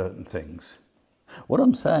about certain things. What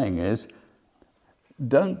I'm saying is,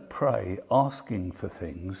 don't pray asking for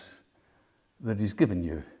things that he's given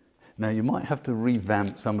you. Now, you might have to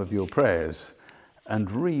revamp some of your prayers and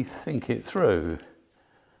rethink it through.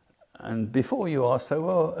 And before you ask, so,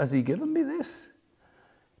 well, has he given me this?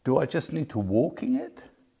 Do I just need to walk in it?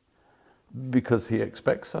 Because he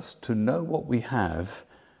expects us to know what we have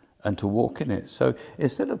and to walk in it. So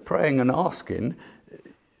instead of praying and asking,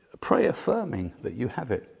 pray affirming that you have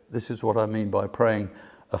it. This is what I mean by praying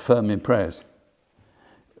affirming prayers.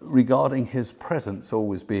 Regarding his presence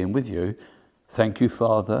always being with you, thank you,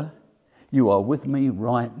 Father, you are with me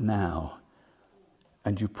right now,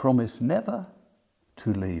 and you promise never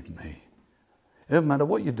to leave me. It doesn't matter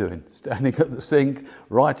what you're doing, standing at the sink,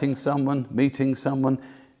 writing someone, meeting someone,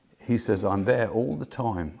 he says, I'm there all the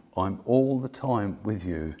time. I'm all the time with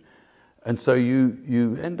you. And so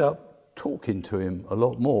you end up talking to him a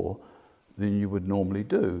lot more than you would normally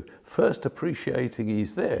do. First appreciating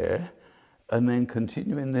he's there, and then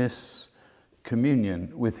continuing this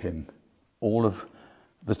communion with him all of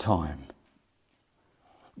the time.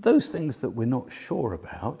 Those things that we're not sure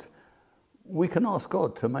about, we can ask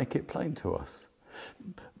God to make it plain to us,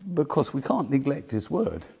 because we can't neglect his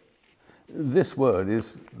word. This word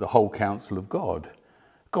is the whole counsel of God.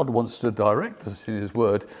 God wants to direct us in his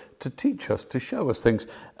word, to teach us, to show us things.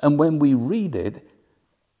 And when we read it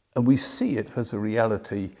and we see it as a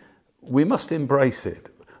reality, we must embrace it.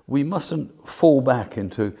 We mustn't fall back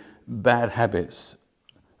into bad habits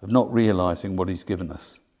of not realizing what he's given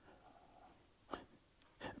us.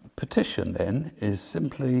 Petition, then, is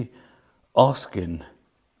simply asking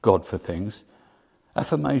God for things.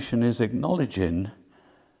 Affirmation is acknowledging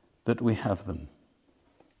that we have them.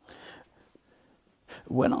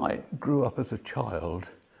 When I grew up as a child,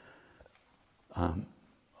 I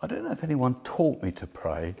don't know if anyone taught me to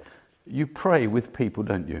pray. You pray with people,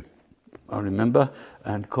 don't you? I remember,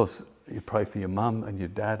 and of course you pray for your mum and your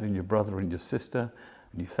dad and your brother and your sister,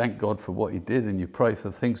 and you thank God for what he did, and you pray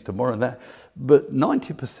for things tomorrow and that. But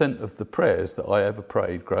 90% of the prayers that I ever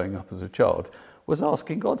prayed growing up as a child was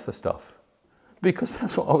asking God for stuff, because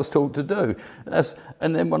that's what I was taught to do.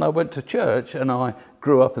 And then when I went to church and I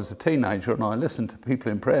grew up as a teenager and I listened to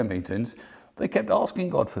people in prayer meetings, they kept asking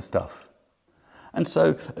God for stuff. And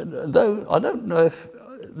so, though I don't know if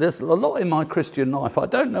there's a lot in my Christian life. I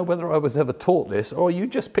don't know whether I was ever taught this, or you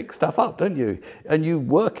just pick stuff up, don't you? And you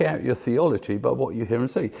work out your theology by what you hear and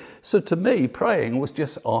see. So to me, praying was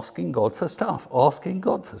just asking God for stuff, asking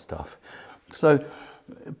God for stuff. So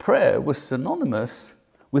prayer was synonymous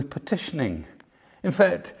with petitioning. In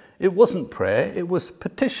fact, it wasn't prayer, it was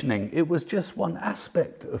petitioning. It was just one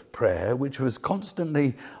aspect of prayer, which was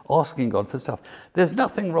constantly asking God for stuff. There's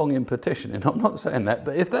nothing wrong in petitioning, I'm not saying that,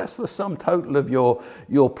 but if that's the sum total of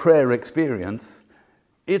your prayer experience,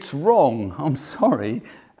 it's wrong, I'm sorry,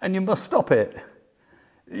 and you must stop it.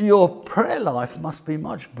 Your prayer life must be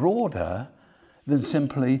much broader than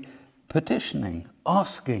simply petitioning,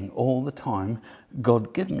 asking all the time,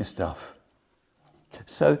 God, give me stuff.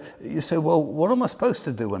 So you say, well, what am I supposed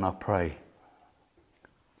to do when I pray?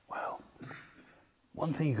 Well,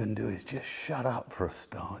 one thing you can do is just shut up for a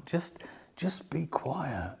start. Just be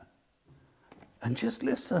quiet and just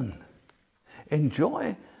listen.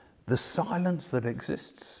 Enjoy the silence that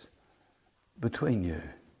exists between you.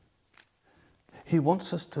 He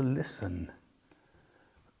wants us to listen.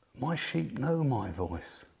 My sheep know my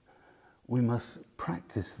voice. We must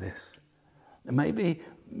practice this. Maybe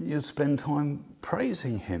you spend time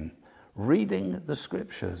praising him, reading the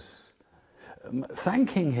scriptures,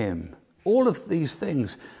 thanking him. All of these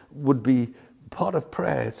things would be part of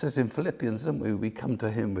prayer. It says in Philippians, don't we? We come to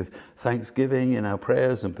him with thanksgiving in our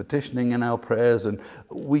prayers and petitioning in our prayers, and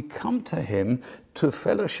we come to him to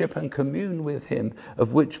fellowship and commune with him,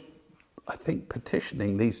 of which I think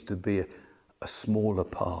petitioning needs to be a smaller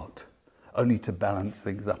part, only to balance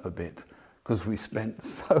things up a bit, because we spent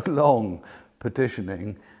so long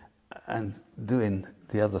petitioning and doing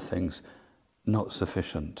the other things not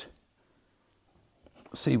sufficient.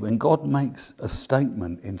 See, when God makes a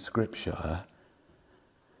statement in Scripture,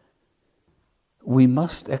 we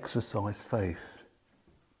must exercise faith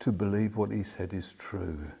to believe what he said is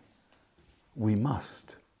true. We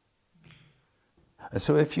must. And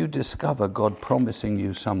so if you discover God promising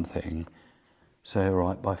you something, say, all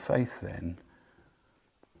right, by faith then,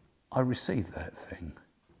 I receive that thing.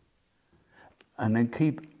 And then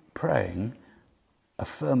keep praying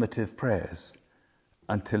affirmative prayers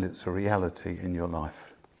until it's a reality in your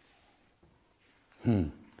life.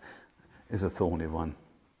 Is a thorny one.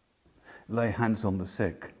 Lay hands on the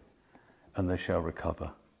sick and they shall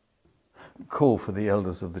recover. Call for the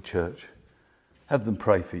elders of the church. Have them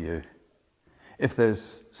pray for you. If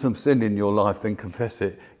there's some sin in your life, then confess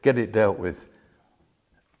it. Get it dealt with.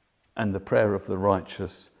 And the prayer of the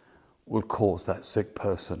righteous will cause that sick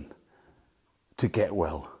person to get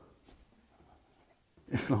well.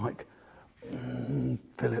 It's like,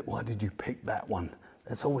 Philip, why did you pick that one?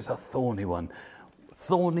 There's always a thorny one.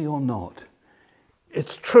 Thorny or not,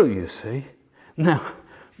 it's true, you see. Now,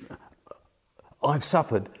 I've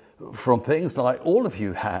suffered from things like all of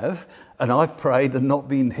you have, and I've prayed and not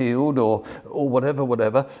been healed or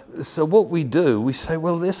whatever. So what we do, we say,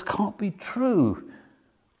 well, this can't be true.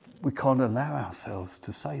 We can't allow ourselves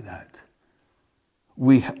to say that.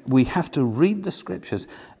 We have to read the scriptures,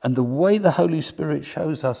 and the way the Holy Spirit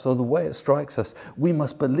shows us, or the way it strikes us, we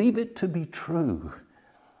must believe it to be true.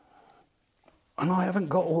 And I haven't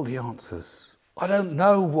got all the answers. I don't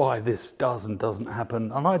know why this does and doesn't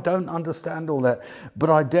happen, and I don't understand all that. But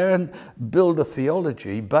I daren't build a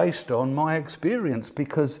theology based on my experience,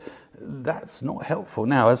 because that's not helpful.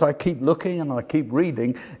 Now, as I keep looking and I keep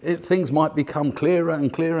reading, things might become clearer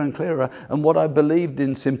and clearer and clearer. And what I believed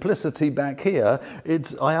in simplicity back here,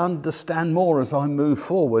 I understand more as I move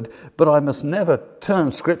forward, but I must never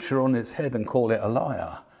turn Scripture on its head and call it a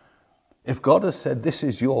liar. If God has said, this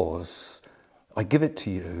is yours, I give it to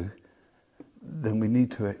you, then we need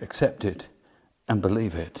to accept it and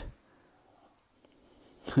believe it.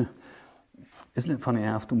 Isn't it funny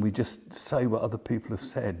how often we just say what other people have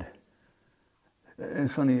said?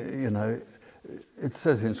 It's funny, it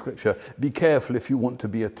says in Scripture, be careful if you want to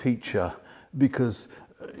be a teacher, because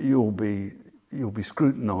you'll be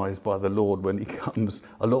scrutinized by the Lord when he comes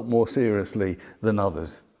a lot more seriously than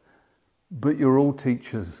others. But you're all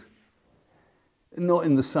teachers. Not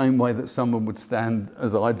in the same way that someone would stand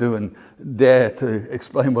as I do and dare to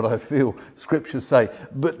explain what I feel scriptures say,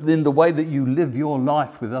 but in the way that you live your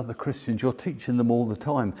life with other Christians, you're teaching them all the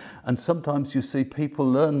time. And sometimes you see people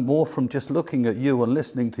learn more from just looking at you and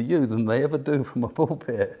listening to you than they ever do from a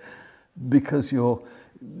pulpit, because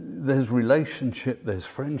there's relationship, there's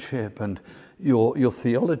friendship, and your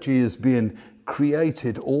theology is being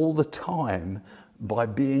created all the time by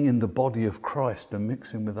being in the body of Christ and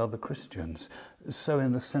mixing with other Christians. So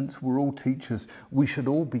in a sense, we're all teachers. We should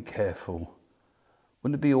all be careful.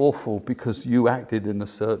 Wouldn't it be awful because you acted in a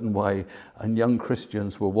certain way and young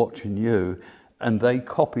Christians were watching you and they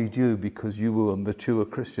copied you because you were a mature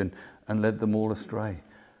Christian and led them all astray.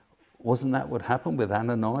 Wasn't that what happened with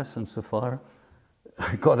Ananias and Sapphira?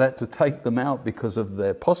 God had to take them out because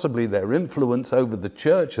of possibly their influence over the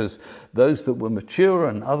church, as those that were mature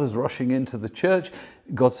and others rushing into the church.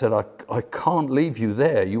 God said, I can't leave you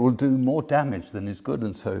there. You will do more damage than is good.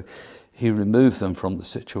 And so he removed them from the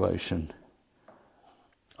situation.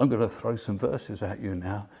 I'm going to throw some verses at you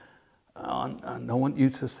now. And I want you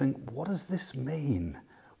to think, what does this mean?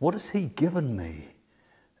 What has he given me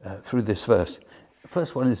through this verse?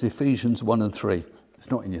 First one is Ephesians 1 and 3. It's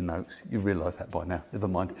not in your notes. You realise that by now. Never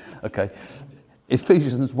mind. Okay.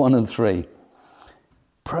 Ephesians 1 and 3.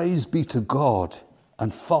 Praise be to God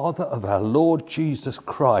and Father of our Lord Jesus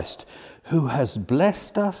Christ, who has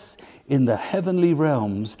blessed us in the heavenly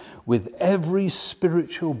realms with every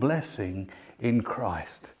spiritual blessing in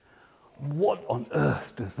Christ. What on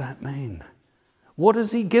earth does that mean? What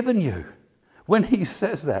has he given you? When he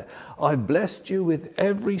says that, I've blessed you with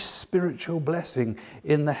every spiritual blessing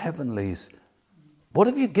in the heavenlies. What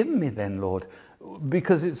have you given me then, Lord?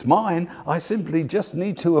 Because it's mine, I simply just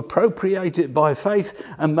need to appropriate it by faith,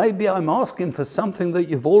 and maybe I'm asking for something that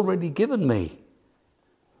you've already given me.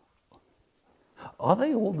 Are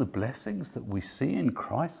they all the blessings that we see in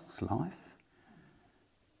Christ's life?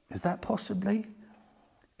 Is that possibly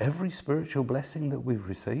every spiritual blessing that we've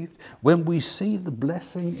received? When we see the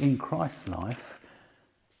blessing in Christ's life,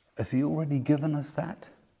 has he already given us that?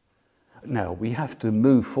 Now, we have to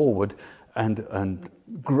move forward and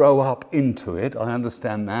grow up into it. I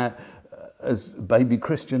understand that. As baby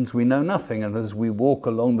Christians, we know nothing. And as we walk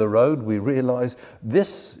along the road, we realize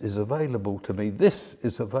this is available to me. This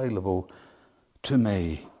is available to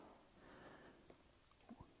me.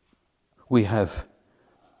 We have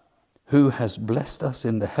who has blessed us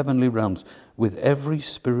in the heavenly realms with every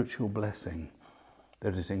spiritual blessing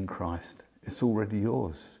that is in Christ. It's already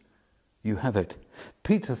yours. You have it.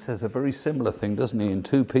 Peter says a very similar thing, doesn't he, in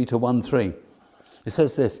 2 Peter 1:3. It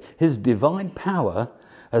says this, his divine power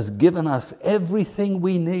has given us everything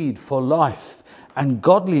we need for life and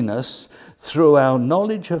godliness through our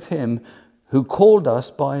knowledge of him who called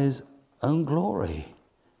us by his own glory.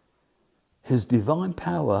 His divine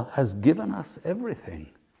power has given us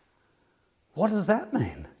everything. What does that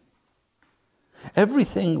mean?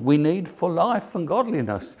 Everything we need for life and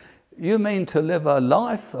godliness. You mean to live a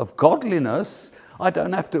life of godliness? I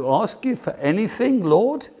don't have to ask you for anything,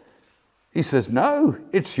 Lord? He says, no,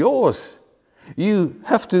 it's yours. You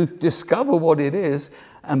have to discover what it is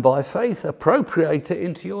and by faith appropriate it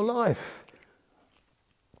into your life.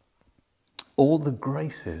 All the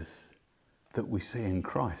graces that we see in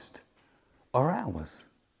Christ are ours.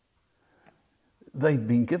 They've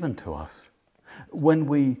been given to us. When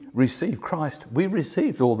we received Christ, we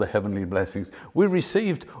received all the heavenly blessings. We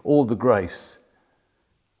received all the grace.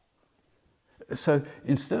 So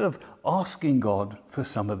instead of asking God for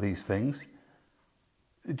some of these things,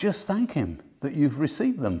 just thank him that you've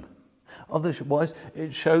received them. Otherwise,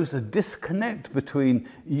 it shows a disconnect between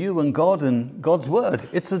you and God and God's word.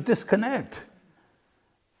 It's a disconnect.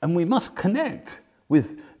 And we must connect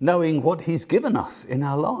with knowing what he's given us in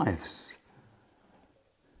our lives.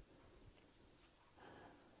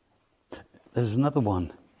 There's another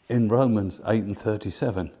one in Romans 8 and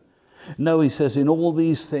 37. No, he says, in all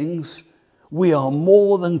these things, we are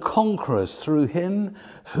more than conquerors through him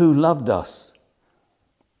who loved us.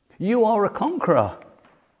 You are a conqueror.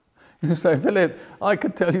 You say, Philip, I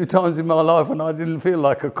could tell you times in my life when I didn't feel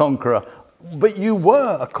like a conqueror, but you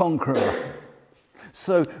were a conqueror.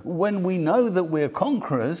 So when we know that we're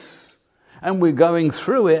conquerors and we're going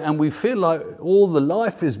through it and we feel like all the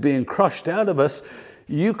life is being crushed out of us,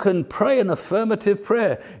 you can pray an affirmative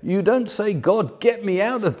prayer. You don't say, God, get me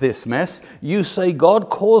out of this mess. You say, God,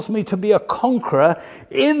 cause me to be a conqueror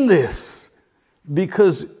in this,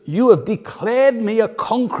 because you have declared me a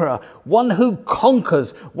conqueror, one who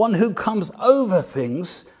conquers, one who comes over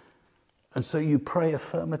things. And so you pray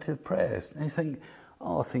affirmative prayers. And you think,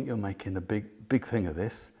 oh, I think you're making a big thing of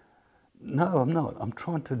this. No, I'm not. I'm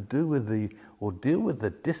trying to deal with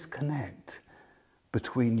the disconnect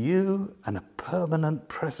between you and a permanent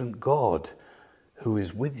present God who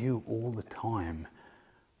is with you all the time,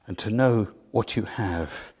 and to know what you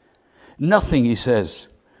have. Nothing, he says,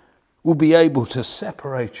 will be able to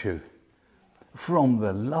separate you from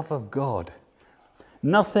the love of God.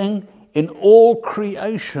 Nothing in all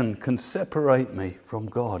creation can separate me from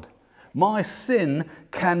God. My sin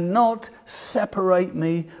cannot separate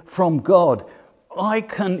me from God. I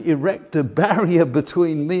can erect a barrier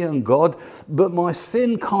between me and God, but my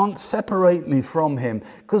sin can't separate me from him,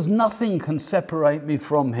 because nothing can separate me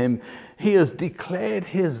from him. He has declared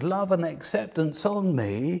his love and acceptance on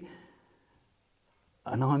me,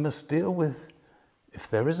 and I must deal with, if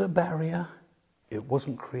there is a barrier, it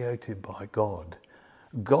wasn't created by God.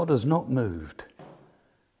 God has not moved,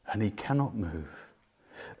 and he cannot move.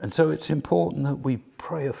 And so it's important that we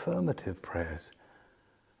pray affirmative prayers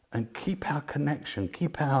and keep our connection,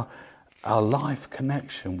 keep our life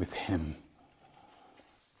connection with him.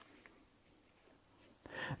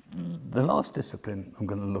 The last discipline I'm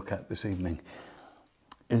going to look at this evening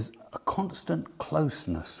is a constant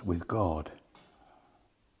closeness with God.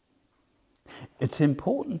 It's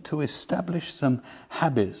important to establish some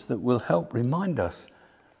habits that will help remind us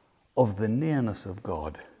of the nearness of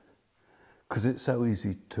God, because it's so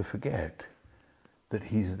easy to forget that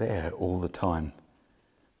he's there all the time.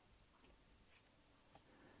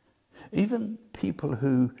 Even people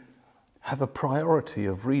who have a priority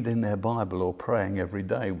of reading their Bible or praying every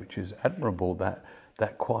day, which is admirable, that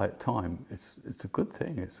quiet time, it's a good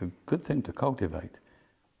thing. It's a good thing to cultivate.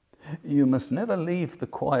 You must never leave the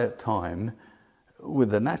quiet time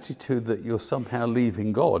with an attitude that you're somehow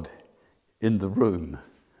leaving God in the room.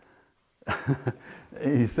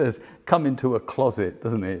 He says, come into a closet,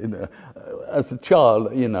 doesn't it? As a child,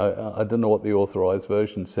 I don't know what the Authorized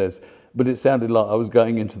Version says, but it sounded like I was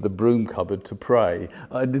going into the broom cupboard to pray.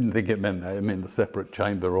 I didn't think it meant that. It meant a separate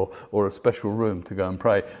chamber or a special room to go and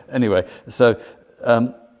pray. Anyway, so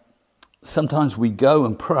sometimes we go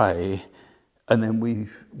and pray, and then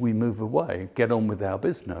we move away, get on with our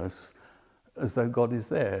business, as though God is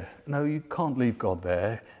there. No, you can't leave God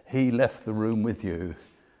there. He left the room with you.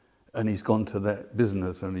 And he's gone to that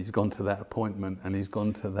business, and he's gone to that appointment, and he's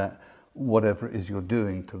gone to that whatever it is you're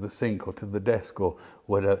doing, to the sink or to the desk or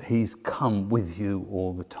whatever. He's come with you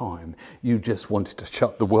all the time. You just wanted to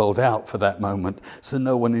shut the world out for that moment so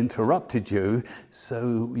no one interrupted you,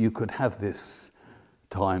 so you could have this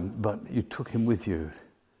time, but you took him with you.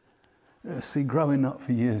 See, growing up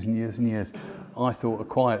for years and years and years, I thought a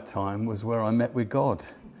quiet time was where I met with God,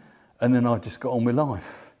 and then I just got on with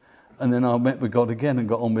life. And then I met with God again and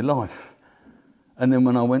got on with life. And then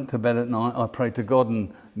when I went to bed at night, I prayed to God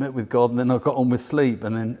and met with God, and then I got on with sleep.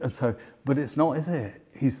 But it's not, is it?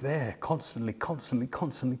 He's there constantly, constantly,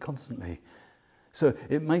 constantly, constantly. So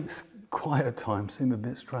it makes quiet time seem a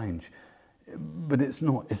bit strange. But it's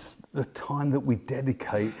not. It's the time that we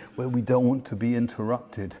dedicate where we don't want to be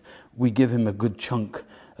interrupted. We give him a good chunk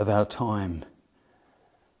of our time.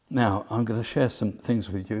 Now, I'm going to share some things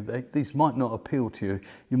with you. These might not appeal to you.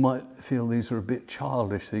 You might feel these are a bit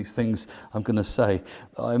childish, these things I'm going to say.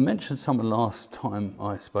 I mentioned someone last time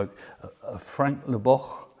I spoke, Frank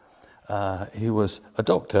Leboeuf. He was a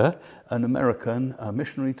doctor, an American, a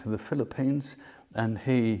missionary to the Philippines, and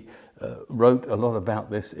he wrote a lot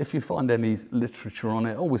about this. If you find any literature on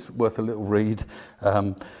it, always worth a little read.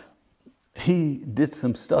 He did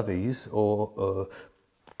some studies or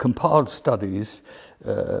compiled studies,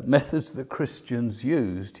 methods that Christians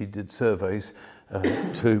used. He did surveys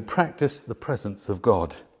to practice the presence of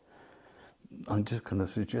God. I'm just going to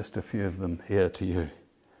suggest a few of them here to you.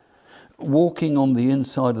 Walking on the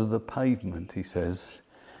inside of the pavement, he says,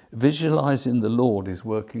 visualizing the Lord is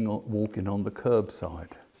walking on the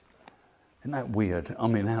curbside. Isn't that weird? I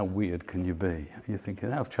mean, how weird can you be? You're thinking,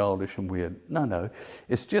 how childish and weird. No,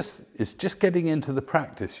 it's just getting into the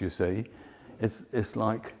practice, you see. It's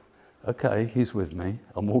like, okay, he's with me.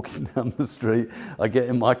 I'm walking down the street. I get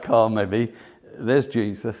in my car maybe. There's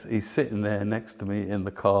Jesus. He's sitting there next to me in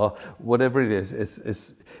the car. Whatever it is,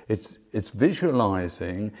 it's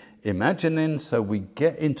visualizing, imagining, so we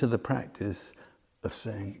get into the practice of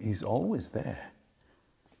saying he's always there.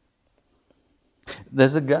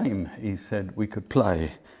 There's a game, he said, we could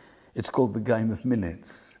play. It's called the game of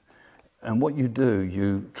minutes. And what you do,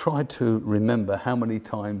 you try to remember how many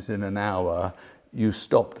times in an hour you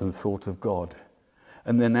stopped and thought of God.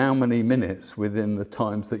 And then how many minutes within the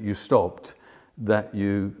times that you stopped that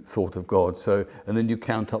you thought of God. And then you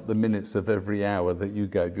count up the minutes of every hour that you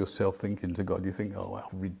gave yourself thinking to God. You think, oh, how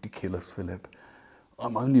ridiculous, Philip.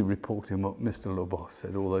 I'm only reporting what Mr. Leboeuf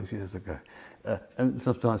said all those years ago. And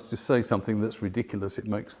sometimes to say something that's ridiculous, it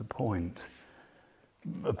makes the point.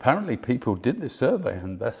 Apparently people did this survey,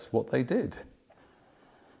 and that's what they did.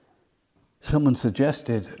 Someone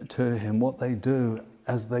suggested to him what they do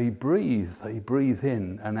as they breathe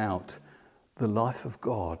in and out the life of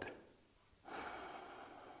God.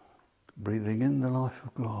 Breathing in the life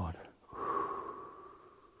of God.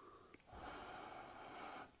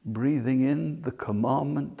 Breathing in the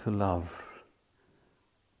commandment to love,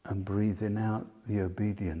 and breathing out the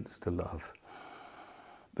obedience to love.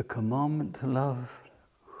 The commandment to love,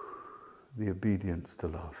 the obedience to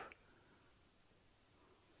love.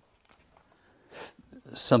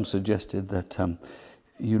 Some suggested that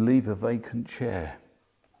you leave a vacant chair,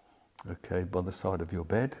 okay, by the side of your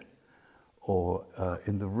bed or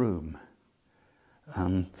in the room.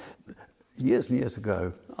 Years and years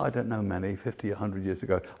ago, I don't know many, 50, 100 years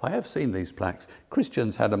ago, I have seen these plaques.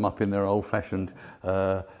 Christians had them up in their old-fashioned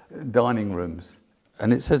dining rooms.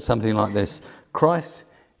 And it said something like this: Christ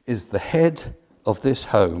is the head of this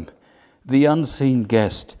home, the unseen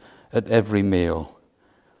guest at every meal,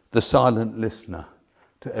 the silent listener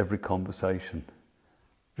to every conversation.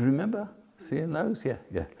 Do you remember seeing those? Yeah.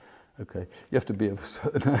 Okay, you have to be of a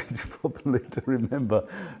certain age probably to remember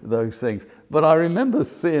those things. But I remember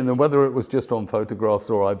seeing them, whether it was just on photographs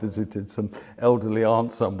or I visited some elderly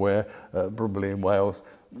aunt somewhere, probably in Wales,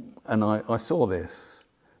 and I saw this.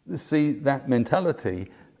 See, that mentality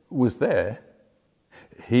was there.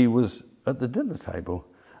 He was at the dinner table,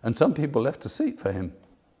 and some people left a seat for him.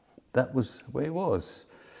 That was where he was.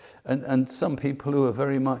 And some people who are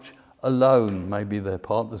very much alone, maybe their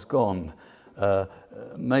partner's gone,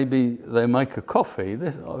 maybe they make a coffee.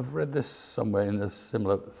 I've read this somewhere in a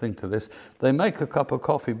similar thing to this. They make a cup of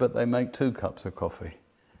coffee, but they make 2 cups of coffee.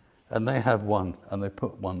 And they have one, and they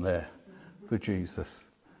put one there for Jesus.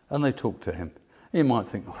 And they talk to him. You might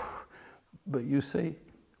think, oh, but you see,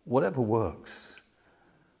 whatever works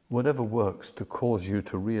to cause you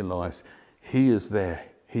to realize he is there.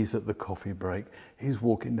 He's at the coffee break. He's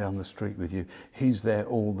walking down the street with you. He's there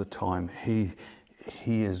all the time. He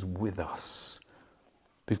is with us.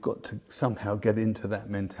 We've got to somehow get into that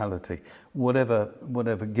mentality. Whatever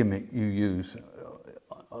gimmick you use,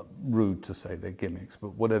 rude to say they're gimmicks,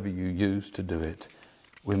 but whatever you use to do it,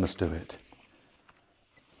 we must do it.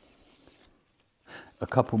 A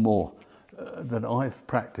couple more that I've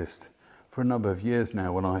practiced for a number of years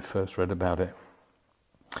now when I first read about it.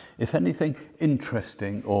 If anything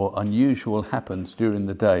interesting or unusual happens during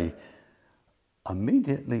the day,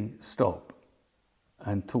 immediately stop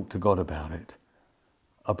and talk to God about it.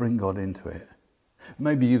 I bring God into it.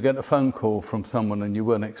 Maybe you get a phone call from someone and you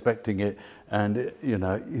weren't expecting it, and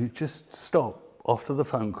you just stop after the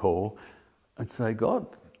phone call and say, God,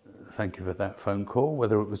 thank you for that phone call,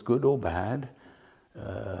 whether it was good or bad.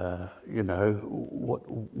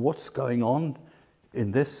 What's going on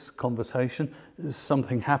in this conversation?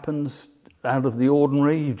 Something happens out of the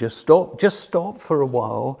ordinary, you just stop for a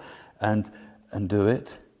while and do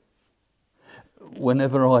it.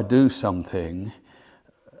 Whenever I do something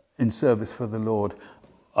in service for the Lord,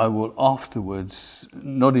 I will afterwards,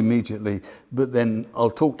 not immediately, but then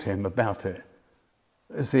I'll talk to him about it.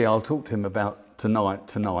 See, I'll talk to him about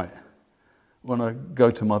tonight. When I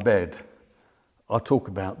go to my bed, I'll talk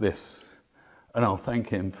about this, and I'll thank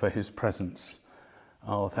him for his presence.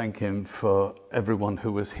 I'll thank him for everyone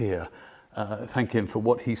who was here. Thank him for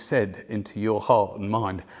what he said into your heart and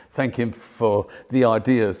mind. Thank him for the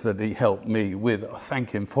ideas that he helped me with.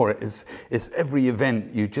 Thank him for it. It's every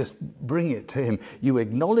event, you just bring it to him. You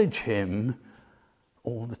acknowledge him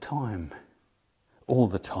all the time. All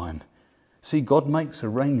the time. See, God makes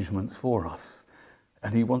arrangements for us,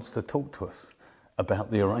 and he wants to talk to us about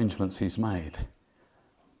the arrangements he's made.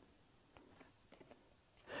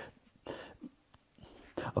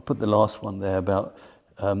 I put the last one there about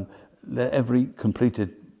let every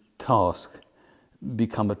completed task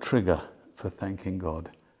become a trigger for thanking God.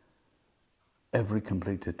 Every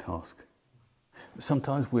completed task.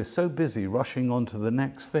 Sometimes we're so busy rushing on to the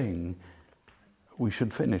next thing, we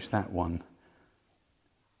should finish that one.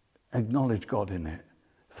 Acknowledge God in it.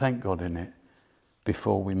 Thank God in it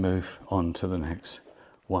before we move on to the next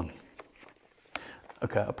one.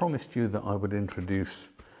 Okay, I promised you that I would introduce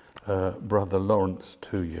Brother Lawrence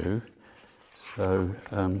to you. So,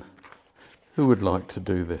 who would like to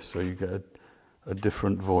do this so you get a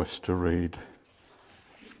different voice to read?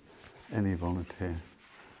 Any volunteer?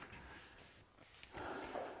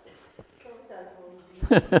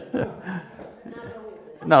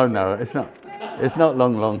 No, it's not. It's not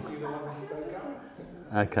long.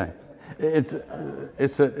 Okay. It's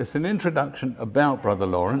an introduction about Brother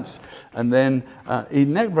Lawrence, and then he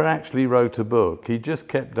never actually wrote a book. He just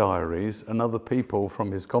kept diaries, and other people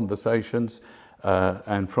from his conversations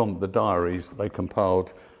and from the diaries, they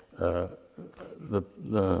compiled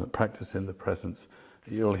the practice in the presence.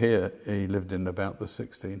 You'll hear he lived in about the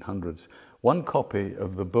 1600s. One copy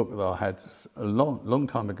of the book that I had a long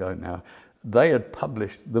time ago now, they had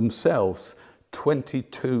published themselves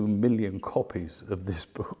 22 million copies of this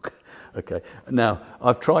book. Okay. Now,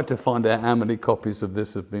 I've tried to find out how many copies of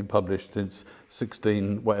this have been published since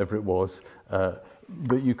 16, whatever it was,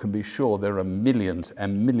 but you can be sure there are millions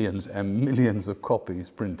and millions and millions of copies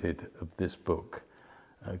printed of this book.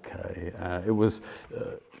 Okay.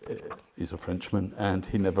 He's a Frenchman, and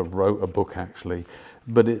he never wrote a book, actually,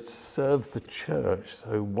 but it served the church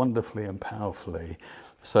so wonderfully and powerfully.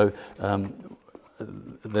 So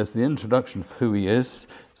there's the introduction of who he is.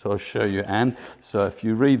 So I'll show you Anne. So if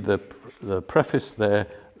you read the preface there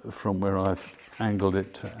from where I've angled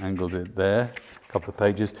it there, a couple of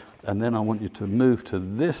pages, and then I want you to move to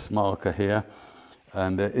this marker here,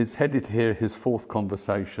 and it's headed here, his fourth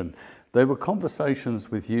conversation. They were conversations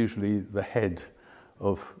with usually the head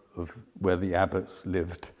of where the abbots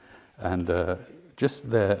lived, and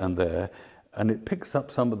just there and there, and it picks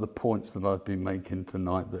up some of the points that I've been making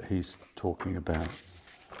tonight that he's talking about.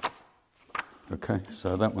 Okay,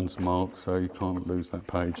 so that one's marked, so you can't lose that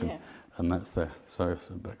page, and that's there. So it's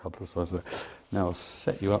a couple of slides there. Now I'll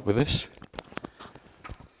set you up with this,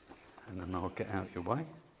 and then I'll get out your way.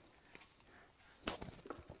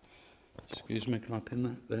 Excuse me, can I pin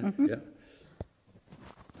that there? Mm-hmm. Yeah.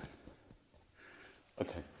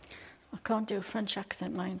 Okay. I can't do a French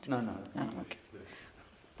accent, mind. No. Oh, okay.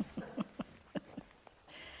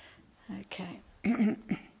 Okay.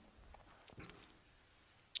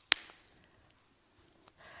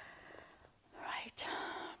 Right.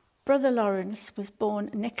 Brother Lawrence was born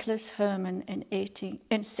Nicholas Herman in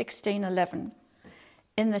 1611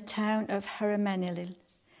 in the town of Hermenil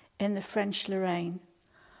in the French Lorraine.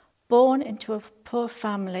 Born into a poor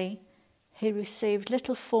family, he received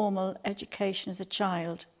little formal education as a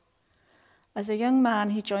child. As a young man,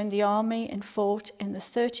 he joined the army and fought in the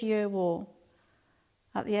 30-Year War.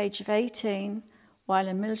 At the age of 18, while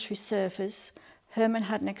in military service, Herman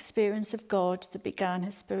had an experience of God that began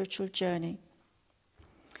his spiritual journey.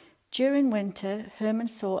 During winter, Herman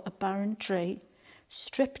saw a barren tree,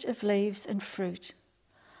 stripped of leaves and fruit.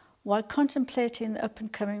 While contemplating the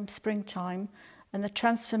up-and-coming springtime and the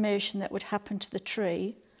transformation that would happen to the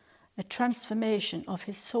tree, a transformation of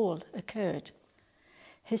his soul occurred.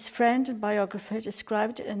 His friend and biographer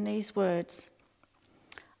described it in these words: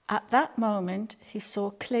 "At that moment, he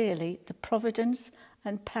saw clearly the providence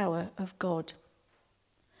and power of God."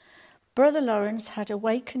 Brother Lawrence had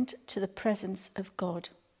awakened to the presence of God.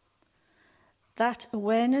 That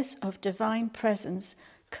awareness of divine presence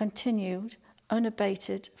continued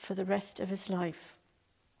unabated for the rest of his life.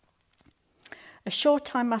 A short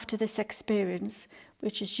time after this experience,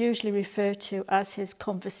 which is usually referred to as his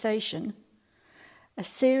conversation, a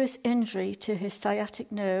serious injury to his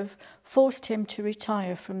sciatic nerve forced him to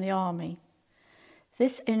retire from the army.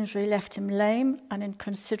 This injury left him lame and in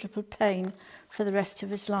considerable pain for the rest of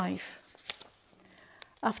his life.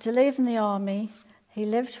 After leaving the army, he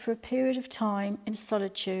lived for a period of time in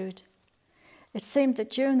solitude. It seemed that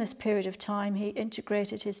during this period of time, he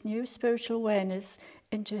integrated his new spiritual awareness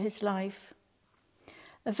into his life.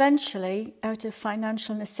 Eventually, out of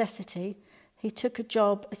financial necessity, he took a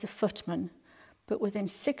job as a footman, but within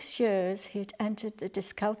 6 years he had entered the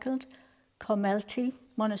Discalced Carmelite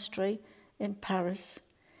monastery in Paris.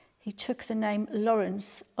 He took the name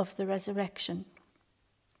Lawrence of the Resurrection.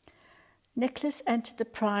 Nicholas entered the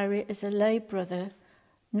priory as a lay brother,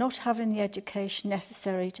 not having the education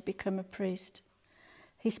necessary to become a priest.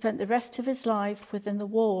 He spent the rest of his life within the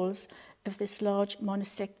walls of this large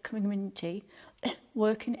monastic community,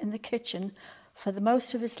 working in the kitchen for the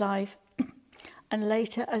most of his life, and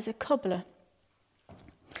later as a cobbler.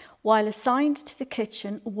 While assigned to the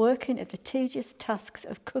kitchen, working at the tedious tasks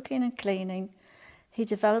of cooking and cleaning, he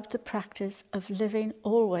developed the practice of living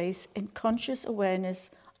always in conscious awareness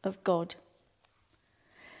of God.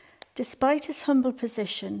 Despite his humble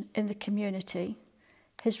position in the community,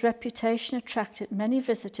 his reputation attracted many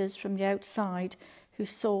visitors from the outside who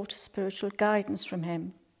sought spiritual guidance from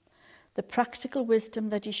him. The practical wisdom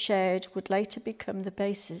that he shared would later become the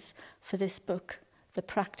basis for this book, The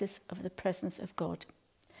Practice of the Presence of God.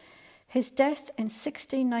 His death in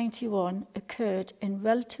 1691 occurred in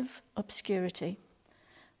relative obscurity,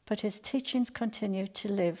 but his teachings continue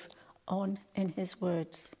to live on in his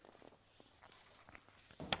words.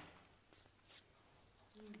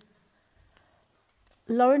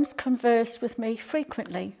 Lawrence conversed with me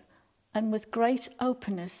frequently and with great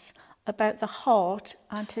openness about the heart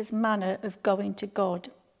and his manner of going to God.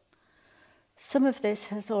 Some of this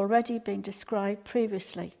has already been described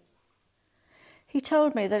previously. He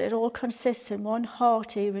told me that it all consists in one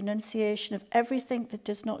hearty renunciation of everything that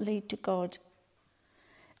does not lead to God.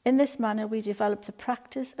 In this manner, we develop the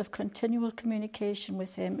practice of continual communication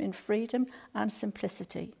with him in freedom and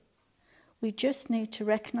simplicity. We just need to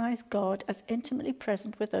recognise God as intimately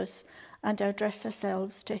present with us and address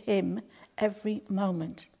ourselves to Him every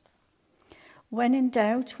moment. When in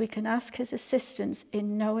doubt, we can ask His assistance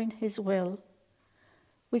in knowing His will.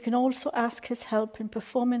 We can also ask His help in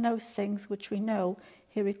performing those things which we know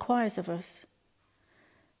He requires of us.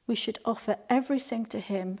 We should offer everything to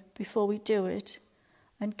Him before we do it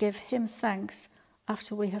and give Him thanks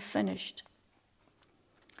after we have finished.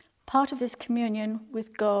 Part of this communion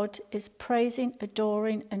with God is praising,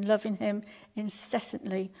 adoring, and loving Him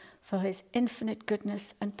incessantly for His infinite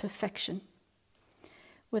goodness and perfection.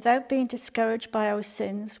 Without being discouraged by our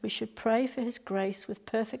sins, we should pray for His grace with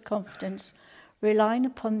perfect confidence, relying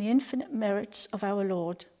upon the infinite merits of our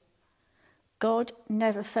Lord. God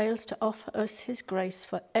never fails to offer us His grace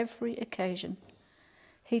for every occasion.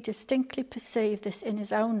 He distinctly perceived this in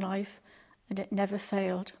His own life, and it never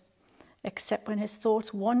failed, except when His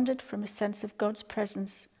thoughts wandered from a sense of God's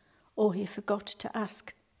presence or He forgot to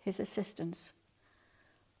ask His assistance.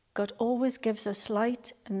 God always gives us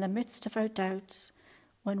light in the midst of our doubts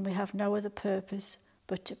when we have no other purpose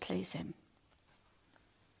but to please Him.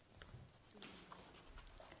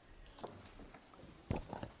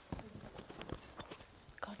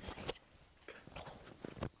 God saved.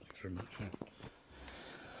 Thanks very much. Yeah.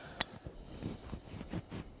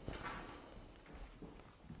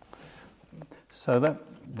 So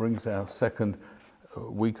that brings our second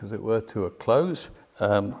week, as it were, to a close.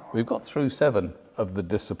 We've got through 7 of the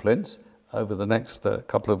disciplines. Over the next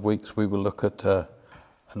couple of weeks, we will look at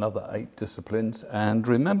another 8 disciplines. And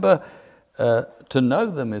remember, to know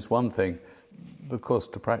them is one thing, because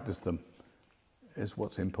to practice them is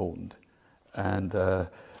what's important. And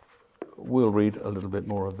we'll read a little bit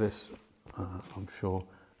more of this, I'm sure,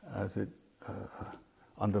 as it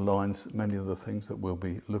underlines many of the things that we'll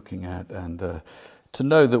be looking at. And to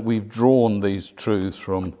know that we've drawn these truths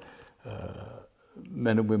from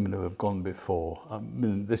men and women who have gone before. I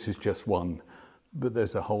mean, this is just one, but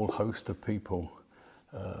there's a whole host of people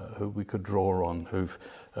who we could draw on, who've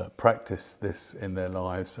practiced this in their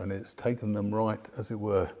lives, and it's taken them right, as it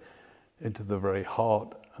were, into the very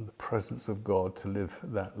heart and the presence of God to live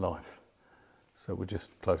that life. So we'll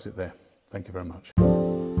just close it there. Thank you very much.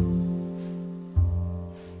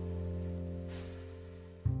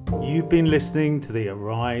 You've been listening to the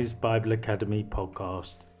Arise Bible Academy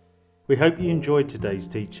podcast. We hope you enjoyed today's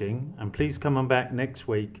teaching, and please come on back next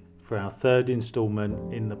week for our 3rd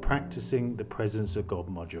instalment in the Practicing the Presence of God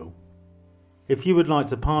module. If you would like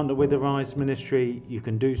to partner with Arise Ministry, you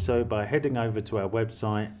can do so by heading over to our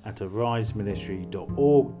website at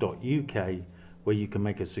ariseministry.org.uk, where you can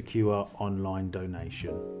make a secure online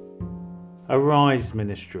donation. Arise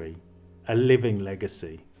Ministry, a living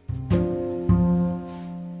legacy.